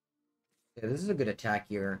 Yeah, this is a good attack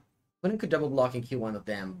here. Opponent could double block and kill one of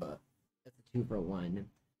them, but that's a 2 for 1.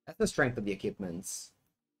 That's the strength of the equipments.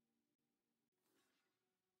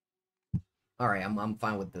 Alright, I'm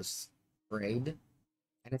fine with this trade.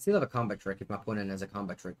 And I still have a combat trick if my opponent has a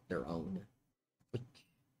combat trick of their own.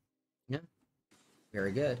 Yeah,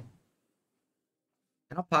 very good.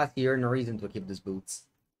 And I'll pass here, no reason to keep these boots.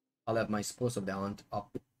 I'll have my explosive talent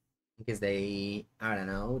up. In case they, I don't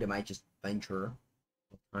know, they might just venture.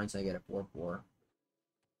 Sometimes I get a 4/4.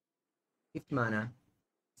 5th mana.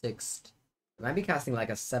 6th. I might be casting like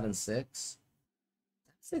a 7/6.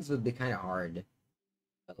 6 would be kind of hard.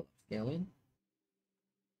 Scaling.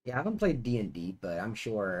 Yeah, I haven't played D&D, but I'm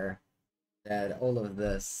sure that all of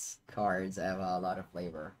these cards have a lot of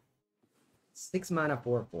flavor. 6 mana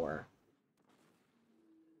 4/4.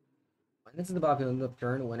 When it's in the bottom of the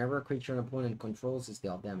turn, whenever a creature an opponent controls is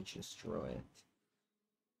dealt damage, destroy it.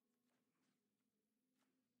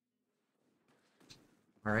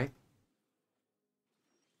 Alright.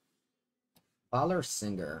 Valor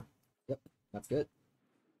Singer. Yep, that's good.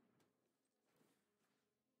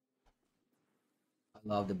 I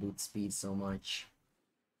love the boot speed so much.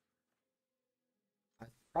 I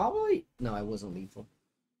probably... No, I wasn't lethal.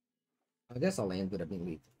 I guess a land would have been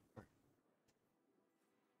lethal.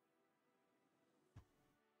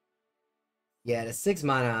 Yeah, the 6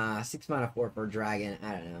 mana 4 for dragon,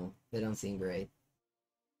 I don't know. They don't seem great.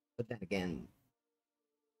 But then again,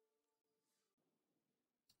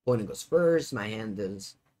 opponent goes first, my hand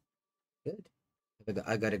is good.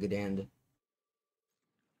 I got a good hand.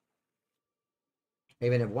 I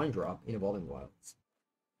even have 1 drop in Evolving Wilds.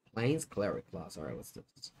 Plains Cleric class. Alright, what's this?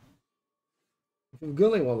 If you're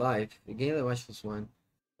gaining 1 life, you gain the wish plus 1.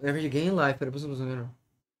 Whenever you gain life, but it wasn't gonna.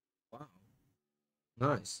 Wow.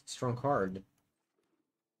 Nice. Strong card.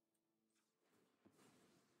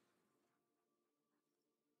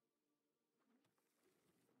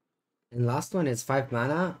 And last one is 5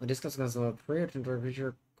 mana. This guy's gonna prayer to a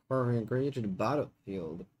creature carving a grave to the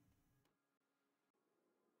battlefield.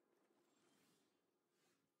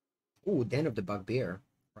 Ooh, Den of the Bugbear.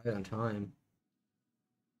 Right on time.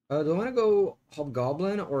 Do I want to go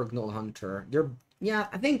Hobgoblin or Gnoll Hunter? Yeah,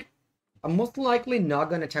 I think I'm most likely not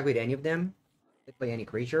gonna attack with any of them. They play any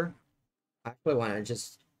creature. I actually want to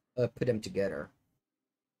just put them together.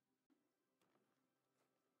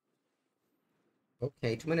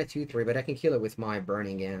 Okay, 2 mana 2/3, but I can kill it with my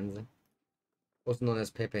Burning Hands, also known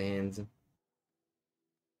as Pepe Hands.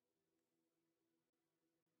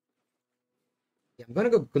 Yeah, I'm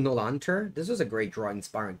gonna go Gnoll Hunter. This was a great draw,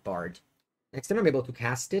 Inspiring Bard. Next time I'm able to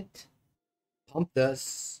cast it, pump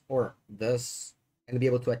this or this, and be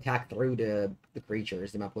able to attack through the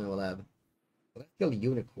creatures that my opponent will have. Let's kill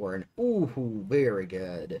Unicorn. Ooh, very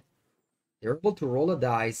good. They're able to roll a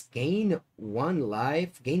dice, gain 1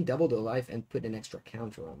 life, gain double the life, and put an extra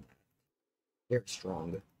counter on that. Very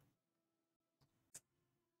strong.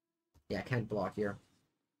 Yeah, I can't block here.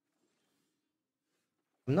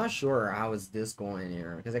 I'm not sure how is this going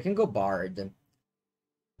here, because I can go Bard.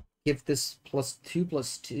 Give this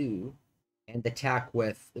 +2/+2, and attack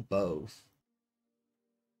with both.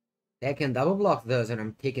 I can double block those, and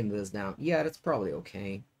I'm taking this down. Yeah, that's probably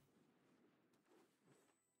okay.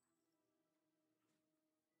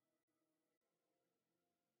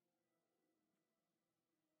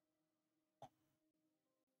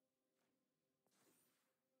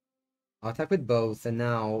 I'll attack with both, and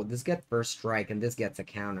now this gets first strike, and this gets a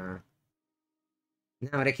counter.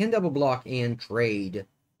 Now, they can double block and trade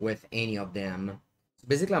with any of them. So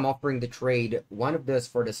basically, I'm offering the trade one of those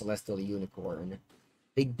for the Celestial Unicorn.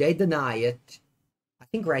 They deny it. I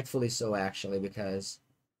think rightfully so, actually, because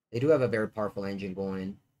they do have a very powerful engine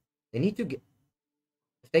going. They need to get...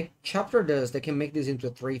 If they chapter this, they can make this into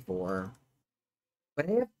a 3/4. But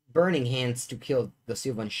I have Burning Hands to kill the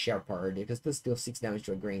Sylvan Shepherd, because this deals 6 damage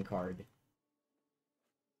to a green card.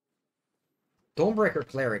 Dawnbreaker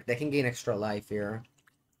Cleric, they can gain extra life here.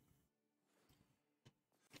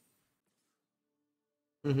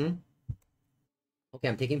 Okay,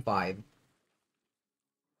 I'm taking 5.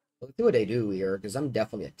 Let's see what they do here, because I'm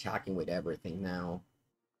definitely attacking with everything now.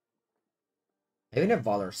 I even have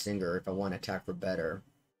Valor Singer if I want to attack for better.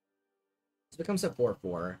 This becomes a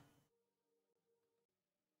 4/4.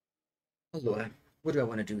 Oh Lord, what do I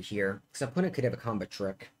want to do here? Because opponent could have a combat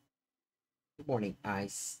trick. Good morning,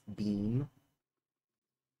 Ice Beam.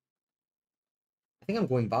 I think I'm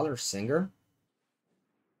going Valor Singer.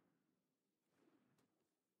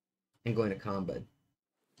 And going to combat.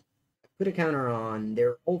 Put a counter on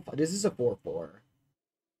their... Oh, this is a 4/4.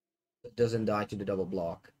 It doesn't die to the double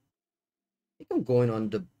block. I think I'm going on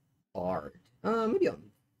the Bard. Maybe on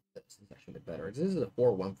this is actually better. This is a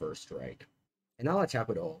 4-1 first strike. And I'll attack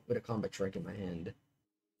with a combat trick in my hand.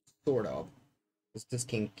 Sort of. This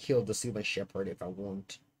can kill the Sylvan Shepherd if I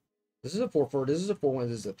want. This is a 4-4, this is a 4-1,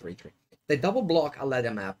 this is a 3-3. The double block, I let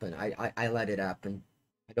them happen. I let it happen.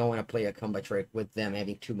 I don't want to play a combat trick with them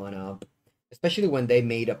having 2 mana up. Especially when they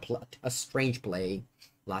made a strange play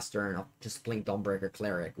last turn of just playing Dawnbreaker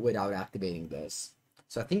Cleric without activating this.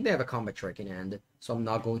 So I think they have a combat trick in hand, so I'm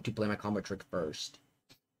not going to play my combat trick first.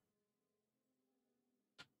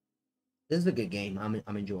 This is a good game.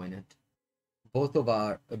 I'm enjoying it. Both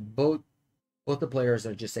the players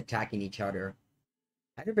are just attacking each other.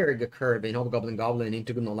 I had a very good curve in Goblin Goblin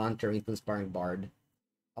into Gnolantr into Inspiring Bard.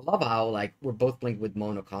 I love how like we're both playing with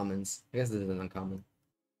mono commons. I guess this is an uncommon.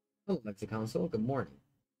 Oh, Lexi Council, good morning.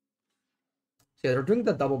 So yeah, they're doing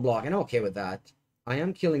the double block, and I'm okay with that. I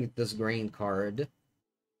am killing this grain card.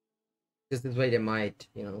 Because this way they might,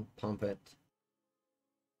 you know, pump it.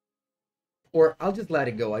 Or I'll just let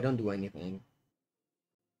it go. I don't do anything.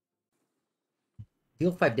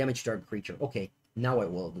 Deal 5 damage to our creature. Okay, now I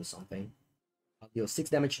will do something. I'll deal 6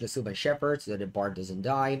 damage to the Sylvan Shepherd so that the Bard doesn't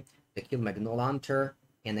die. They kill my Gnolantr,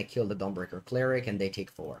 and they kill the Dawnbreaker Cleric, and they take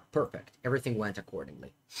 4. Perfect. Everything went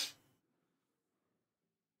accordingly.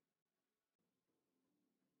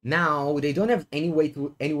 Now they don't have any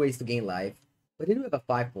ways to gain life, but they do have a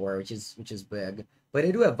 5-4, which is big. But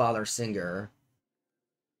they do have Valor Singer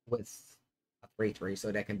with a 3-3,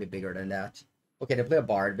 so that can be bigger than that. Okay, they play a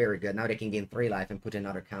Bard, very good. Now they can gain 3 life and put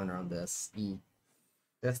another counter on this.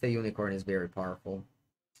 That's the Unicorn is very powerful.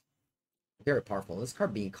 Very powerful. This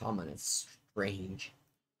card being common is strange.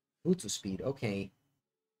 Utsu speed, okay.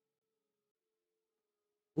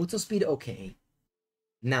 Utsu speed, okay.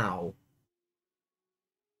 Now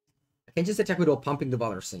I can just attack without pumping the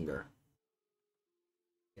Valor Singer.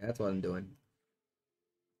 Yeah, that's what I'm doing.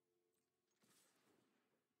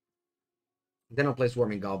 Then I'll play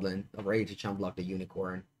Swarming Goblin. I'm ready to chump block the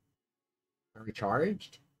Unicorn. Are we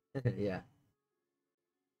charged? Yeah.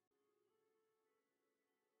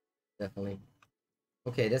 Definitely.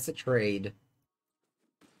 Okay, that's a trade.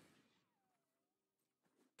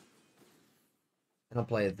 And I'll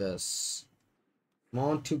play this. Come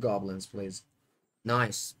on, 2 goblins, please.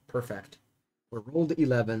 Nice. Perfect. We're rolled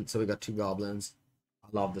 11, so we got 2 goblins. I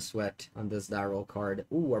love the sweat on this die roll card.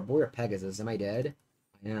 Ooh, our boy Pegasus. Am I dead?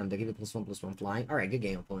 I am. They give you +1/+1 flying. Alright, good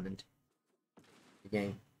game, opponent. Good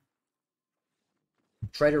game.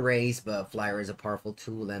 Try to raise, but Flyer is a powerful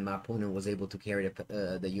tool, and my opponent was able to carry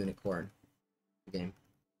the Unicorn. Good game.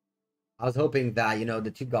 I was hoping that, you know,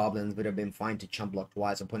 the 2 goblins would have been fine to chump block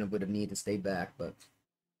twice. Opponent would have needed to stay back, but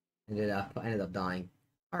ended up dying.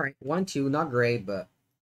 Alright, 1-2, not great, but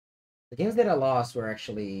the games that I lost were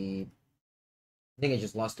actually, I think I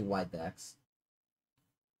just lost to white decks.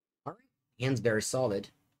 Alright, hand's very solid.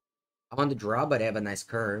 I'm on the draw, but I have a nice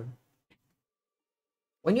curve.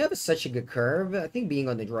 When you have such a good curve, I think being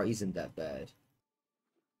on the draw isn't that bad.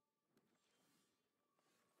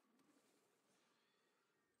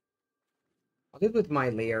 I'll live with my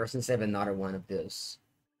layer since I have another one of this.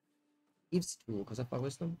 Eve's Tool, because I fuck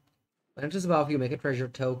wisdom. When I'm just about you make a treasure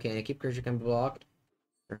token, keep treasure can be blocked.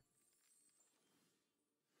 Ooh,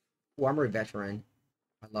 Armory Veteran.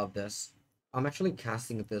 I love this. I'm actually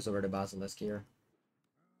casting this over the Basilisk here.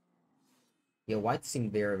 Yeah, white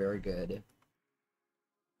seem very, very good.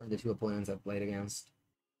 For the 2 opponents I've played against.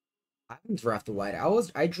 I haven't drafted white.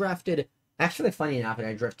 I drafted, actually funny enough,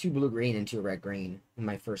 I drafted 2 blue-green and 2 red-green in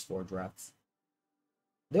my first 4 drafts.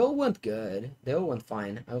 They all went good. They all went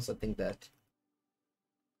fine. I also think that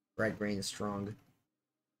red-green is strong.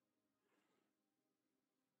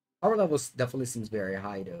 Power levels definitely seems very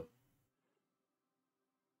high though.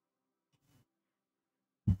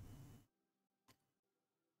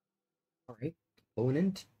 Alright.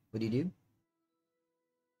 Opponent, what do you do?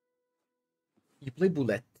 You play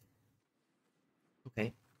Bullet.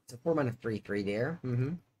 Okay. It's a 4-mana 3/3 there.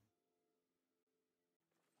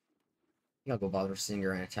 I'll go Valor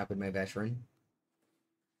Singer and attack with my veteran.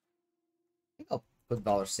 I think I'll put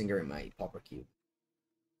Valor Singer in my Pauper Cube.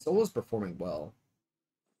 Solo's performing well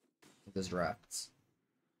with his drafts.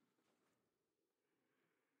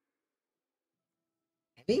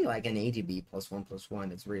 I think like an ATB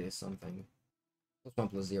 +1/+1 is really something.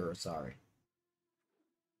 +1/+0, sorry.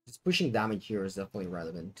 Just pushing damage here is definitely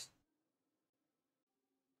relevant.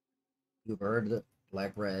 You've heard that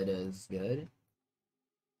Black Red is good.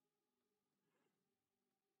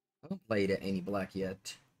 I haven't played any black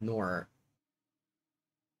yet, nor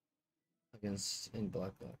against any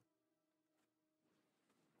black.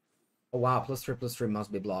 Oh wow, +3/+3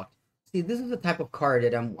 must be blocked. See, this is the type of card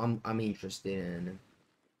that I'm interested in.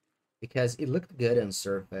 because it looked good on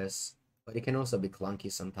surface, but it can also be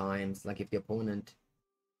clunky sometimes. Like if the opponent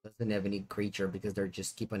doesn't have any creature because they're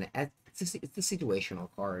just keeping it. It's a situational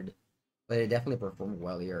card, but it definitely performed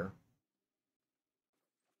well here.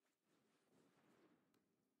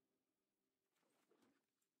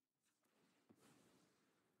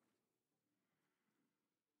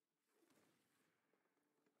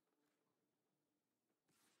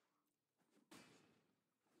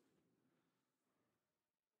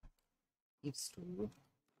 It's true.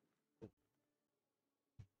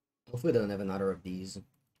 Hopefully, they don't have another of these.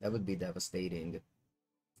 That would be devastating.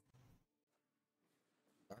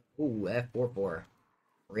 Ooh, F4-4.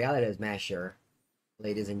 Reality Smasher,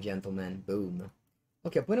 ladies and gentlemen. Boom.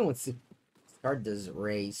 Okay, opponent wants to start this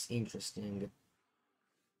race. Interesting.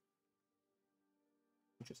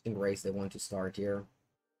 Interesting race they want to start here.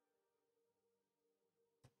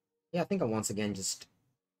 Yeah, I think I'm once again just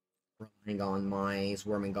relying on my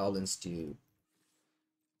Swarming Goblins to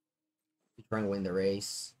try and win the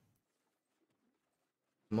race.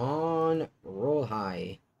 Come on, roll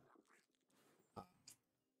high.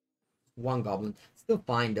 One Goblin. Still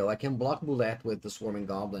fine though. I can block Bullet with the Swarming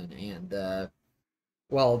Goblin, and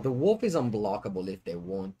well, the Wolf is unblockable if they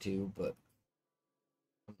want to, but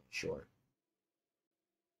I'm not sure.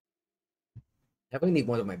 I definitely need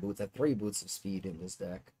one of my boots. I have 3 boots of speed in this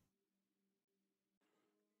deck.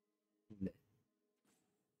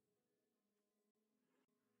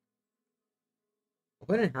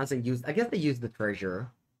 Opponent hasn't used. I guess they used the treasure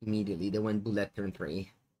immediately. They went Bullet turn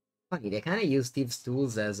 3. Funny, they kind of use Steve's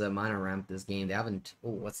Tools as a mana ramp this game. They haven't. Oh,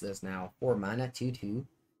 what's this now? 4 mana, 2/2.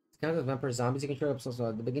 It's kind of vampire zombies. You can show up so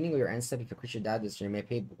at the beginning of your end step. If a creature died this turn, you may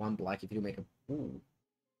pay 1 black if you do make a. Ooh.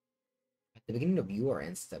 At the beginning of your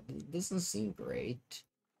end step. This doesn't seem great.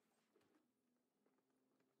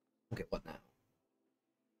 Okay, what now?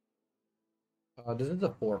 This is a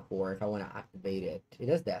 4/4 if I want to activate it. It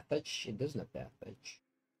does Death Touch. It doesn't have Death Touch.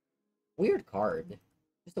 Weird card.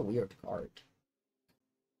 Just a weird card.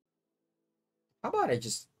 How about I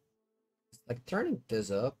just like turning this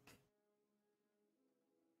up?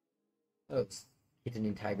 Oh, it's hitting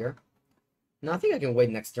in Tiger. No, I think I can wait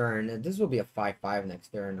next turn. This will be a 5/5 next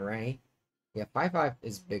turn, right? Yeah, 5/5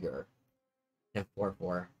 is bigger than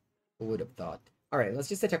 4/4. Who would have thought? Alright, let's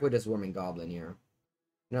just attack with this Swarming Goblin here.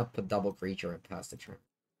 I'm gonna put double creature and pass the turn.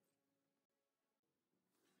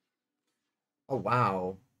 Oh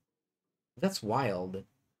wow. That's wild.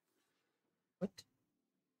 What?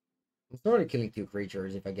 I'm totally killing 2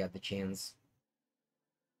 creatures if I get the chance.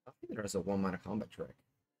 I think there's a 1 mana combat trick.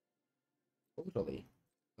 Totally.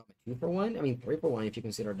 2 for 1? I mean 3 for 1 if you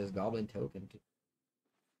consider this Goblin token too.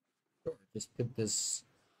 Sure, just put this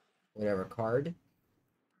whatever card.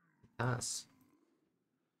 Pass.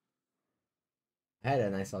 I had a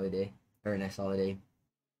nice holiday. Very nice holiday.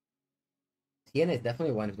 Siena is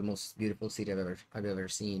definitely one of the most beautiful cities I've ever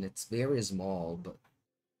seen. It's very small, but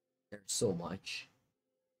there's so much.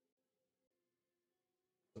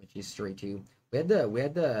 So much history too. We had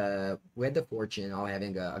the fortune of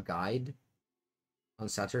having a guide on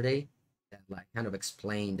Saturday that like kind of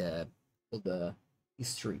explained all the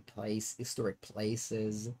historic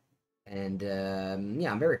places, and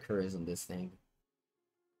yeah, I'm very curious on this thing.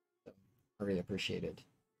 So I really appreciate it.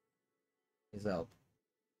 His help.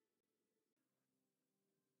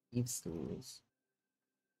 Eve stools.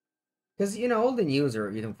 Because all the news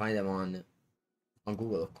are you can find them on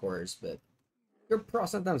Google, of course, but you're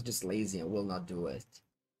sometimes just lazy and will not do it.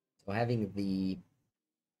 So having the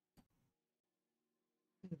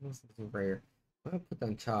rare, I'm gonna put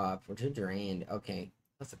on top for ginger and okay,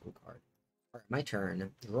 that's a cool card. All right, my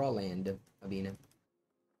turn. Draw land, Abina.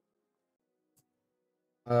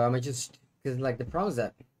 I just because like the problem is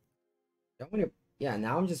that I don't want to. Yeah,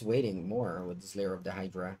 now I'm just waiting more with this layer of the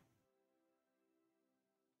Hydra.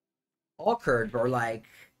 Awkward, or like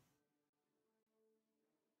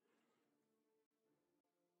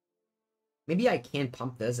maybe I can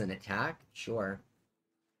pump this and attack. Sure.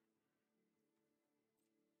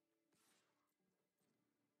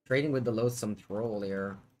 Trading with the loathsome troll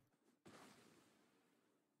here.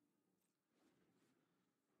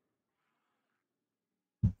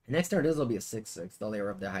 Next turn, this will be a 6/6, the layer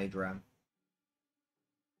of the Hydra.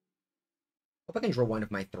 Hope I can draw one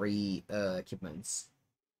of my 3 equipments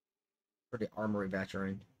for the Armory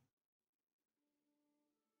Veteran.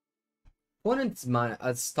 Opponent's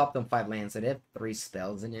mana stopped on 5 lands, so they have 3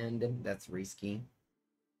 spells in end. That's risky.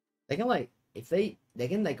 They can like if they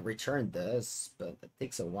can like return this, but it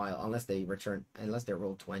takes a while unless they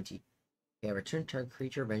roll 20. Yeah, return target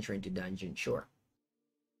creature, venture into dungeon. Sure.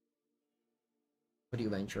 What do you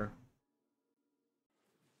venture?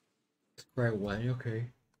 Square one,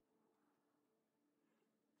 okay.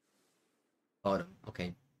 Bottom.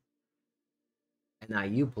 Okay. And now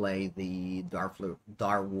you play the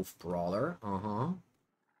Darwolf Brawler. Uh-huh.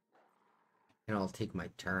 And I'll take my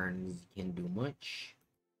turns. Can't do much.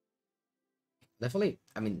 Definitely,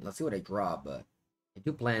 I mean, let's see what I draw, but I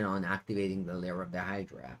do plan on activating the layer of the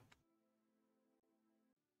Hydra.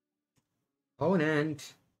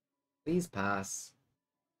 Opponent, please pass.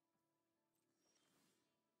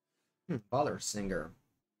 Baller Singer.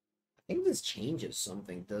 I think this changes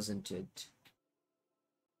something, doesn't it?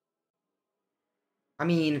 I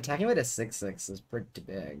mean, attacking with a 6/6 is pretty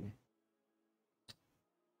big.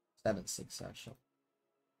 7/6 actually.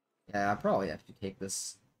 Yeah, I probably have to take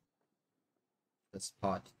this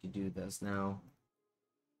pot to do this now.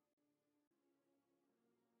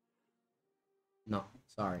 No,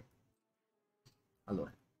 sorry. Hello.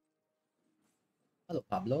 Hello,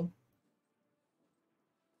 Pablo.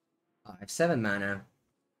 I have 7 mana.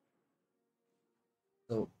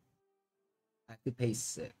 So I have to pay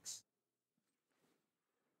 6.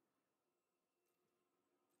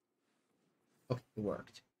 Okay, it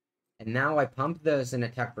worked. And now I pump this and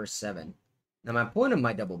attack for 7. Now my opponent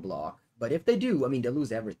might double block, but if they do, I mean, they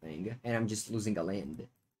lose everything, and I'm just losing a land.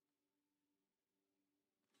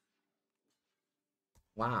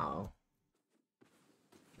 Wow.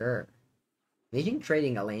 Sure. Imagine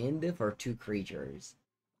trading a land for 2 creatures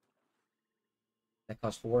that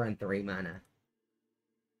cost 4 and 3 mana.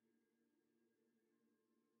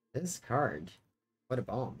 This card. What a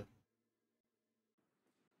bomb.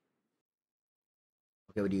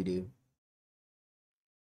 Okay, what do you do?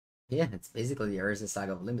 Yeah, it's basically the Urza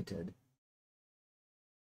Saga of Limited.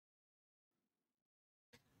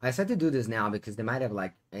 I said to do this now because they might have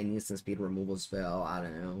like an instant speed removal spell. I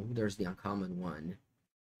don't know. There's the uncommon one.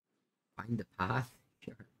 Find the path.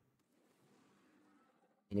 Sure.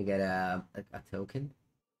 And you get a token.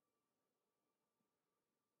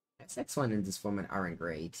 X1 in this format aren't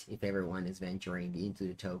great if everyone is venturing into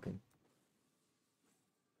the token.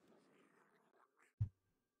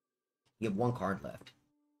 You have 1 card left.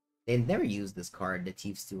 They never use this card, the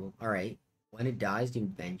Thief's Tool. Alright. When it dies, you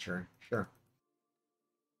venture. Sure.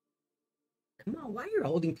 Come on, why are you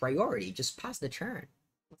holding priority? Just pass the turn.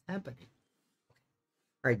 What's happening?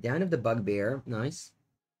 Alright, down of the Bugbear. Nice.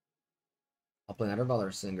 I'll play another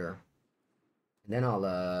Valor Singer. And then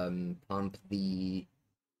I'll pump the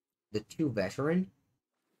 2 Veteran.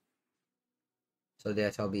 So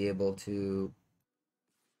that I'll be able to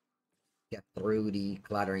get through the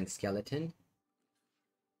Clattering Skeleton.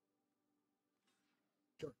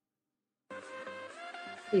 Sure.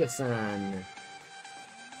 Hey-san.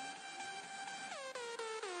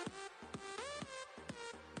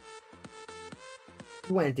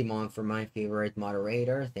 20 month for my favorite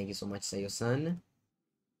moderator. Thank you so much, Sayo-san.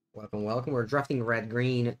 Welcome, welcome. We're drafting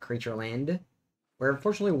red-green creature land. We're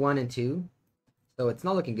unfortunately 1 and 2, so it's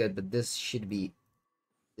not looking good. But this should be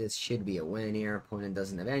a win here. Opponent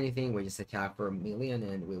doesn't have anything. We just attack for a million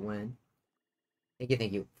and we win.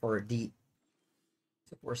 Thank you for the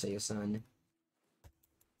support, Sayo-san.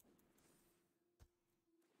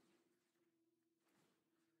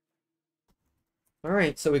 All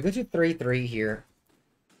right, so we go to 3/3 here.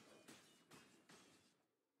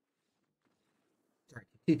 Sorry,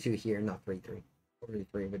 2/2 here, not 3/3.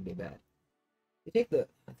 4/3 would be bad. I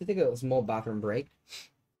have to take a small bathroom break,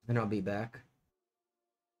 and I'll be back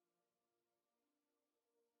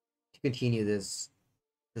to continue this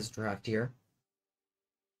draft here.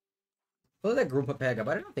 Well, that group Pepega,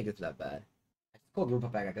 but I don't think it's that bad. I just call group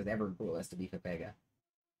Pepega because every rule has to be Pepega.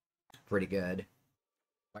 Pretty good.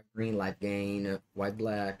 White green, life gain, white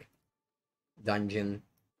black, dungeon.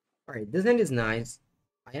 Alright, this end is nice.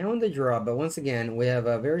 I am on the draw, but once again, we have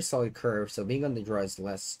a very solid curve, so being on the draw is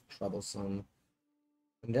less troublesome.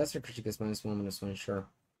 And that's for creature gets -1/-1, sure.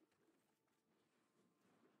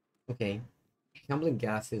 Okay. Tumbling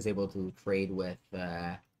Gas is able to trade with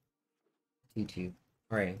 2/2.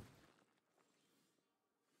 Alright.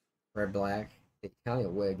 Red black.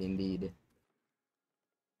 Italian wig indeed.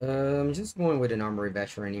 Just going with an Armory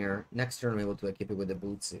Veteran here. Next turn I'm able to equip it with the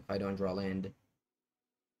boots if I don't draw land.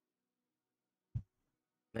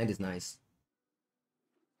 Land is nice.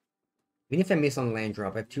 Even if I miss on land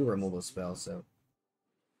drop, I have 2 removal spells, so.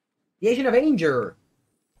 The Agent of Anger!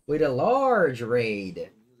 With a large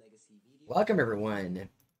raid. Welcome everyone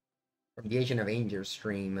from the Agent of Anger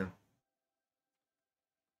stream.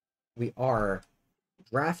 We are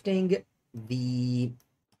drafting the.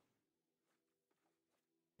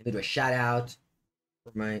 Let me do a shout out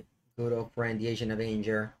for my good old friend, the Agent of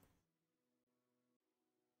Anger.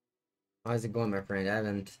 How's it going, my friend? I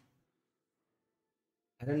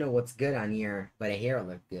don't know what's good on here, but I hear it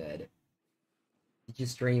look good.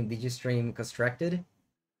 Did you stream Constructed?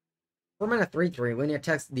 4 mana 3/3. When you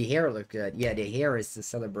text the hair look good. Yeah, the hair is to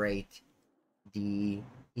celebrate the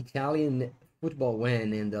Italian football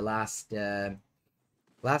win in the last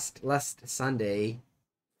Sunday.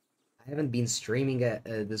 I haven't been streaming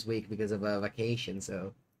this week because of a vacation,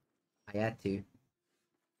 so I had to.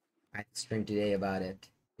 I had to stream today about it.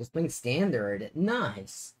 Just playing standard.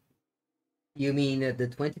 Nice. You mean the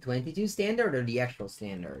 2022 standard or the actual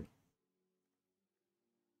standard?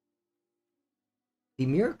 The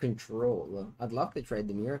mirror control. I'd love to try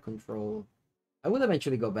the mirror control. I will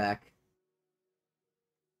eventually go back.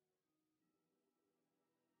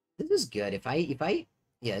 This is good.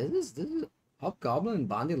 Yeah, this is Hobgoblin and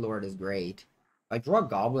Bounty Lord is great. If I draw a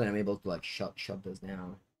Goblin, I'm able to like shut this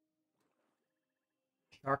down.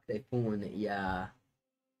 Shark Typhoon, yeah.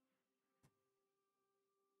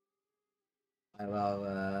 I love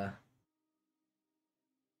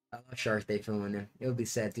I love Shark Typhoon. It'll be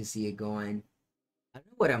sad to see it going. I don't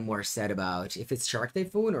know what I'm more sad about. If it's Shark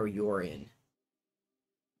Typhoon or Yorion.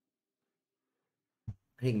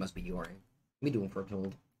 I think it must be Yorion. Me doing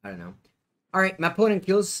Foretold. I don't know. Alright, my opponent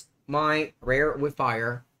kills my rare with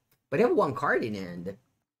fire. But I have one card in hand.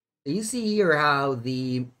 You see here how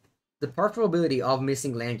the probability of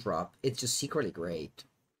missing land drop, it's just secretly great.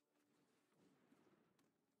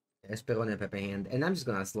 Espero in Pepe hand. And I'm just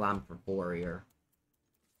gonna slam for 4 here.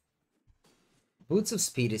 Boots of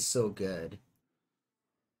Speed is so good.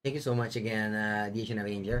 Thank you so much again, the Asian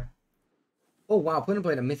Avenger. Oh wow, opponent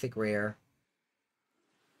played a mythic rare.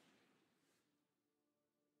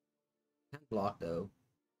 Can't block though.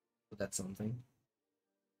 But that's something.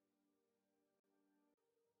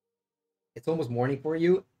 It's almost morning for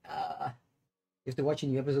you. You have to watch a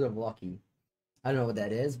new episode of Lucky. I don't know what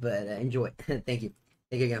that is, but enjoy. Thank you.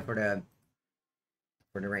 Thank you again for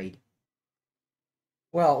the raid.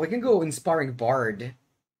 Well, we can go Inspiring Bard.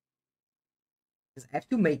 Because I have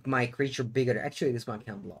to make my creature bigger. Actually, this one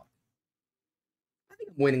can't block. I think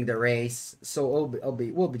I'm winning the race, so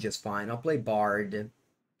we'll be just fine. I'll play Bard.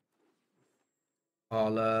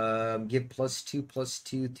 I'll give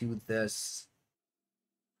 +2/+2 to this.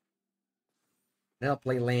 Then I'll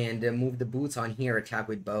play land and move the boots on here, attack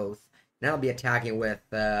with both. Now I'll be attacking with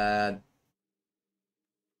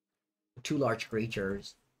 2 large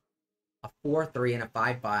creatures. A 4/3 and a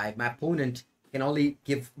 5/5. My opponent can only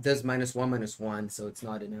give this -1/-1, so it's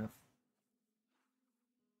not enough.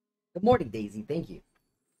 Good morning, Daisy. Thank you.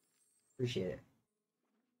 Appreciate it.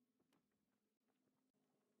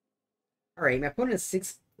 Alright, my opponent has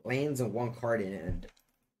 6 lands and 1 card in hand.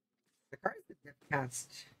 The card that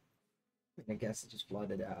cast, I guess it just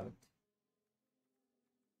flooded out.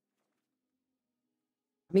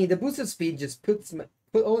 I mean, the boost of speed just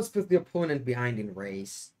always puts the opponent behind in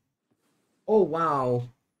race. Oh wow,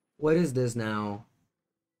 what is this now?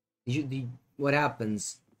 What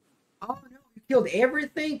happens? Oh no, you killed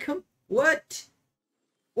everything. What?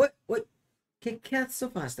 What? Que so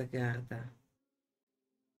fast a carta?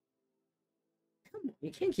 Come on,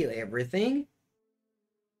 you can't kill everything.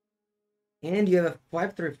 And you have a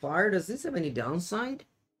 5/3 fire. Does this have any downside?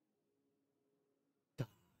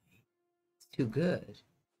 It's too good.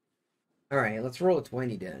 All right, let's roll a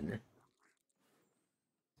 20 then.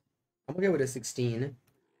 I'm gonna go with a 16.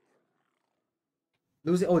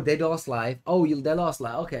 Losing. Oh, they lost life. Oh, they lost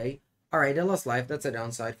life. Okay. All right, they lost life. That's a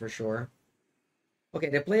downside for sure. Okay,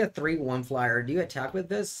 they play a 3/1 flyer. Do you attack with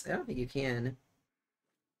this? I don't think you can.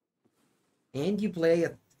 And you play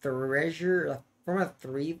a treasure from a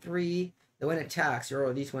 3/3. That when it attacks, you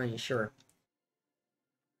roll a d20. Sure.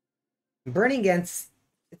 Burning Against.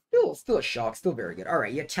 It's still a shock. Still very good. All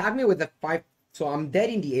right, you attack me with a 5. So I'm dead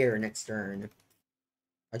in the air next turn.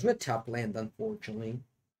 I drew a top land, unfortunately.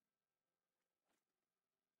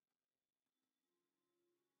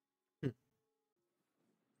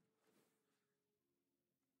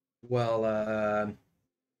 Well,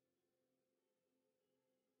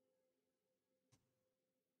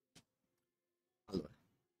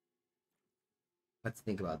 let's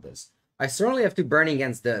think about this. I certainly have to burn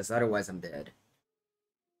against this, otherwise I'm dead.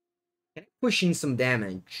 Can I push in some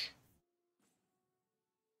damage?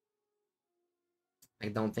 I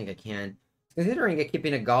don't think I can. Considering I keep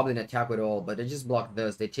in a goblin attack with all, but they just block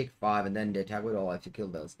this. They take 5 and then they attack with all. I have to kill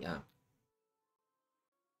those. Yeah.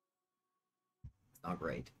 It's not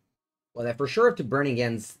great. Well, I for sure have to burn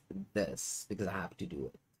against this because I have to do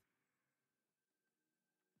it.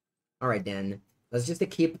 Alright then. Let's just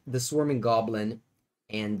keep the swarming goblin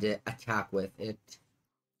and attack with it.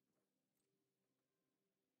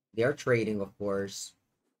 They are trading, of course.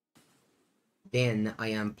 Then I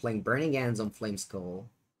am playing Burning Hands on Flame Skull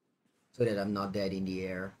so that I'm not dead in the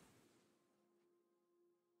air.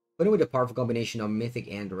 Putting with a powerful combination of mythic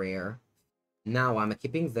and rare. Now I'm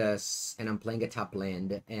keeping this, and I'm playing a top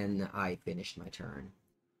land, and I finished my turn.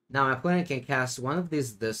 Now my opponent can cast one of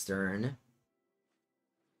these this turn.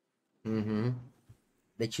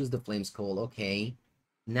 They choose the Flames Coal, okay.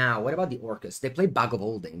 Now, what about the Orcus? They play Bag of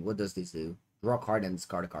Holding. What does this do? Draw a card and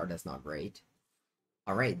discard a card. That's not great.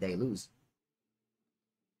 Alright, they lose.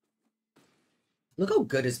 Look how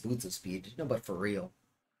good is Boots of Speed. No, but for real.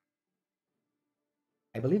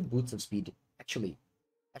 I believe Boots of Speed... Actually,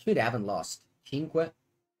 they haven't lost. Cinque.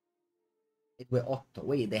 It were Otto.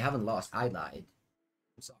 Wait, they haven't lost. I lied.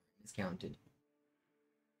 I'm sorry, miscounted.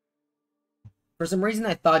 For some reason,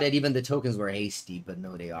 I thought that even the tokens were hasty, but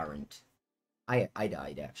no, they aren't. I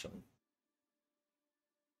died, actually.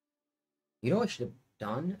 You know what I should have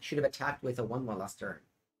done? I should have attacked with a 1-1 last turn.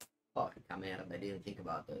 Fucking come at him. I didn't think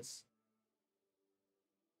about this.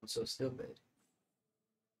 I'm so stupid.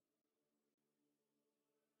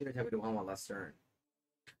 Should have attacked with a 1-1 last turn.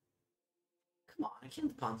 Come on, I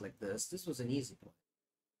can't punt like this. This was an easy play.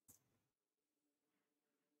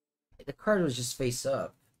 The card was just face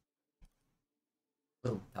up.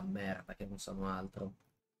 Brutta merda che non sono altro.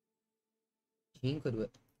 5, 2.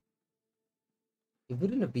 It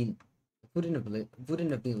wouldn't have been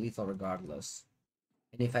lethal regardless.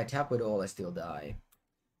 And if I tap with all, I still die.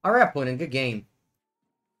 Alright, opponent, good game.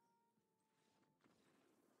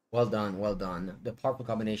 Well done, well done. The powerful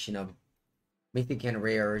combination of mythic and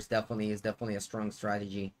rare is definitely a strong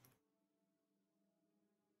strategy.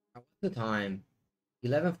 What's the time?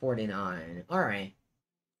 11:49. Alright.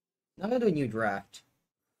 Now I'm gonna do a new draft.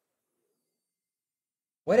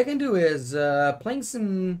 What I can do is playing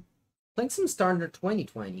some standard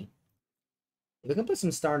 2020. We can play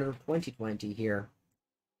some standard 2020 here.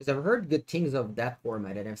 Because I've heard good things of that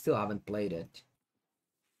format and I still haven't played it.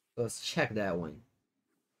 So let's check that one.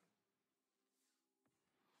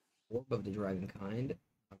 Orb of the Dragon Kind.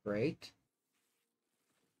 Great.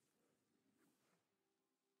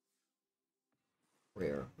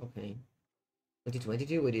 Rare. Okay.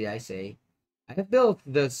 2022, what did I say? I have built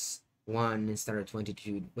this one in standard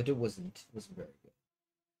 22, but it wasn't very good.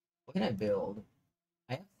 What can I build?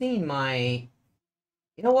 I have seen my...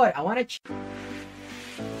 You know what? I want to...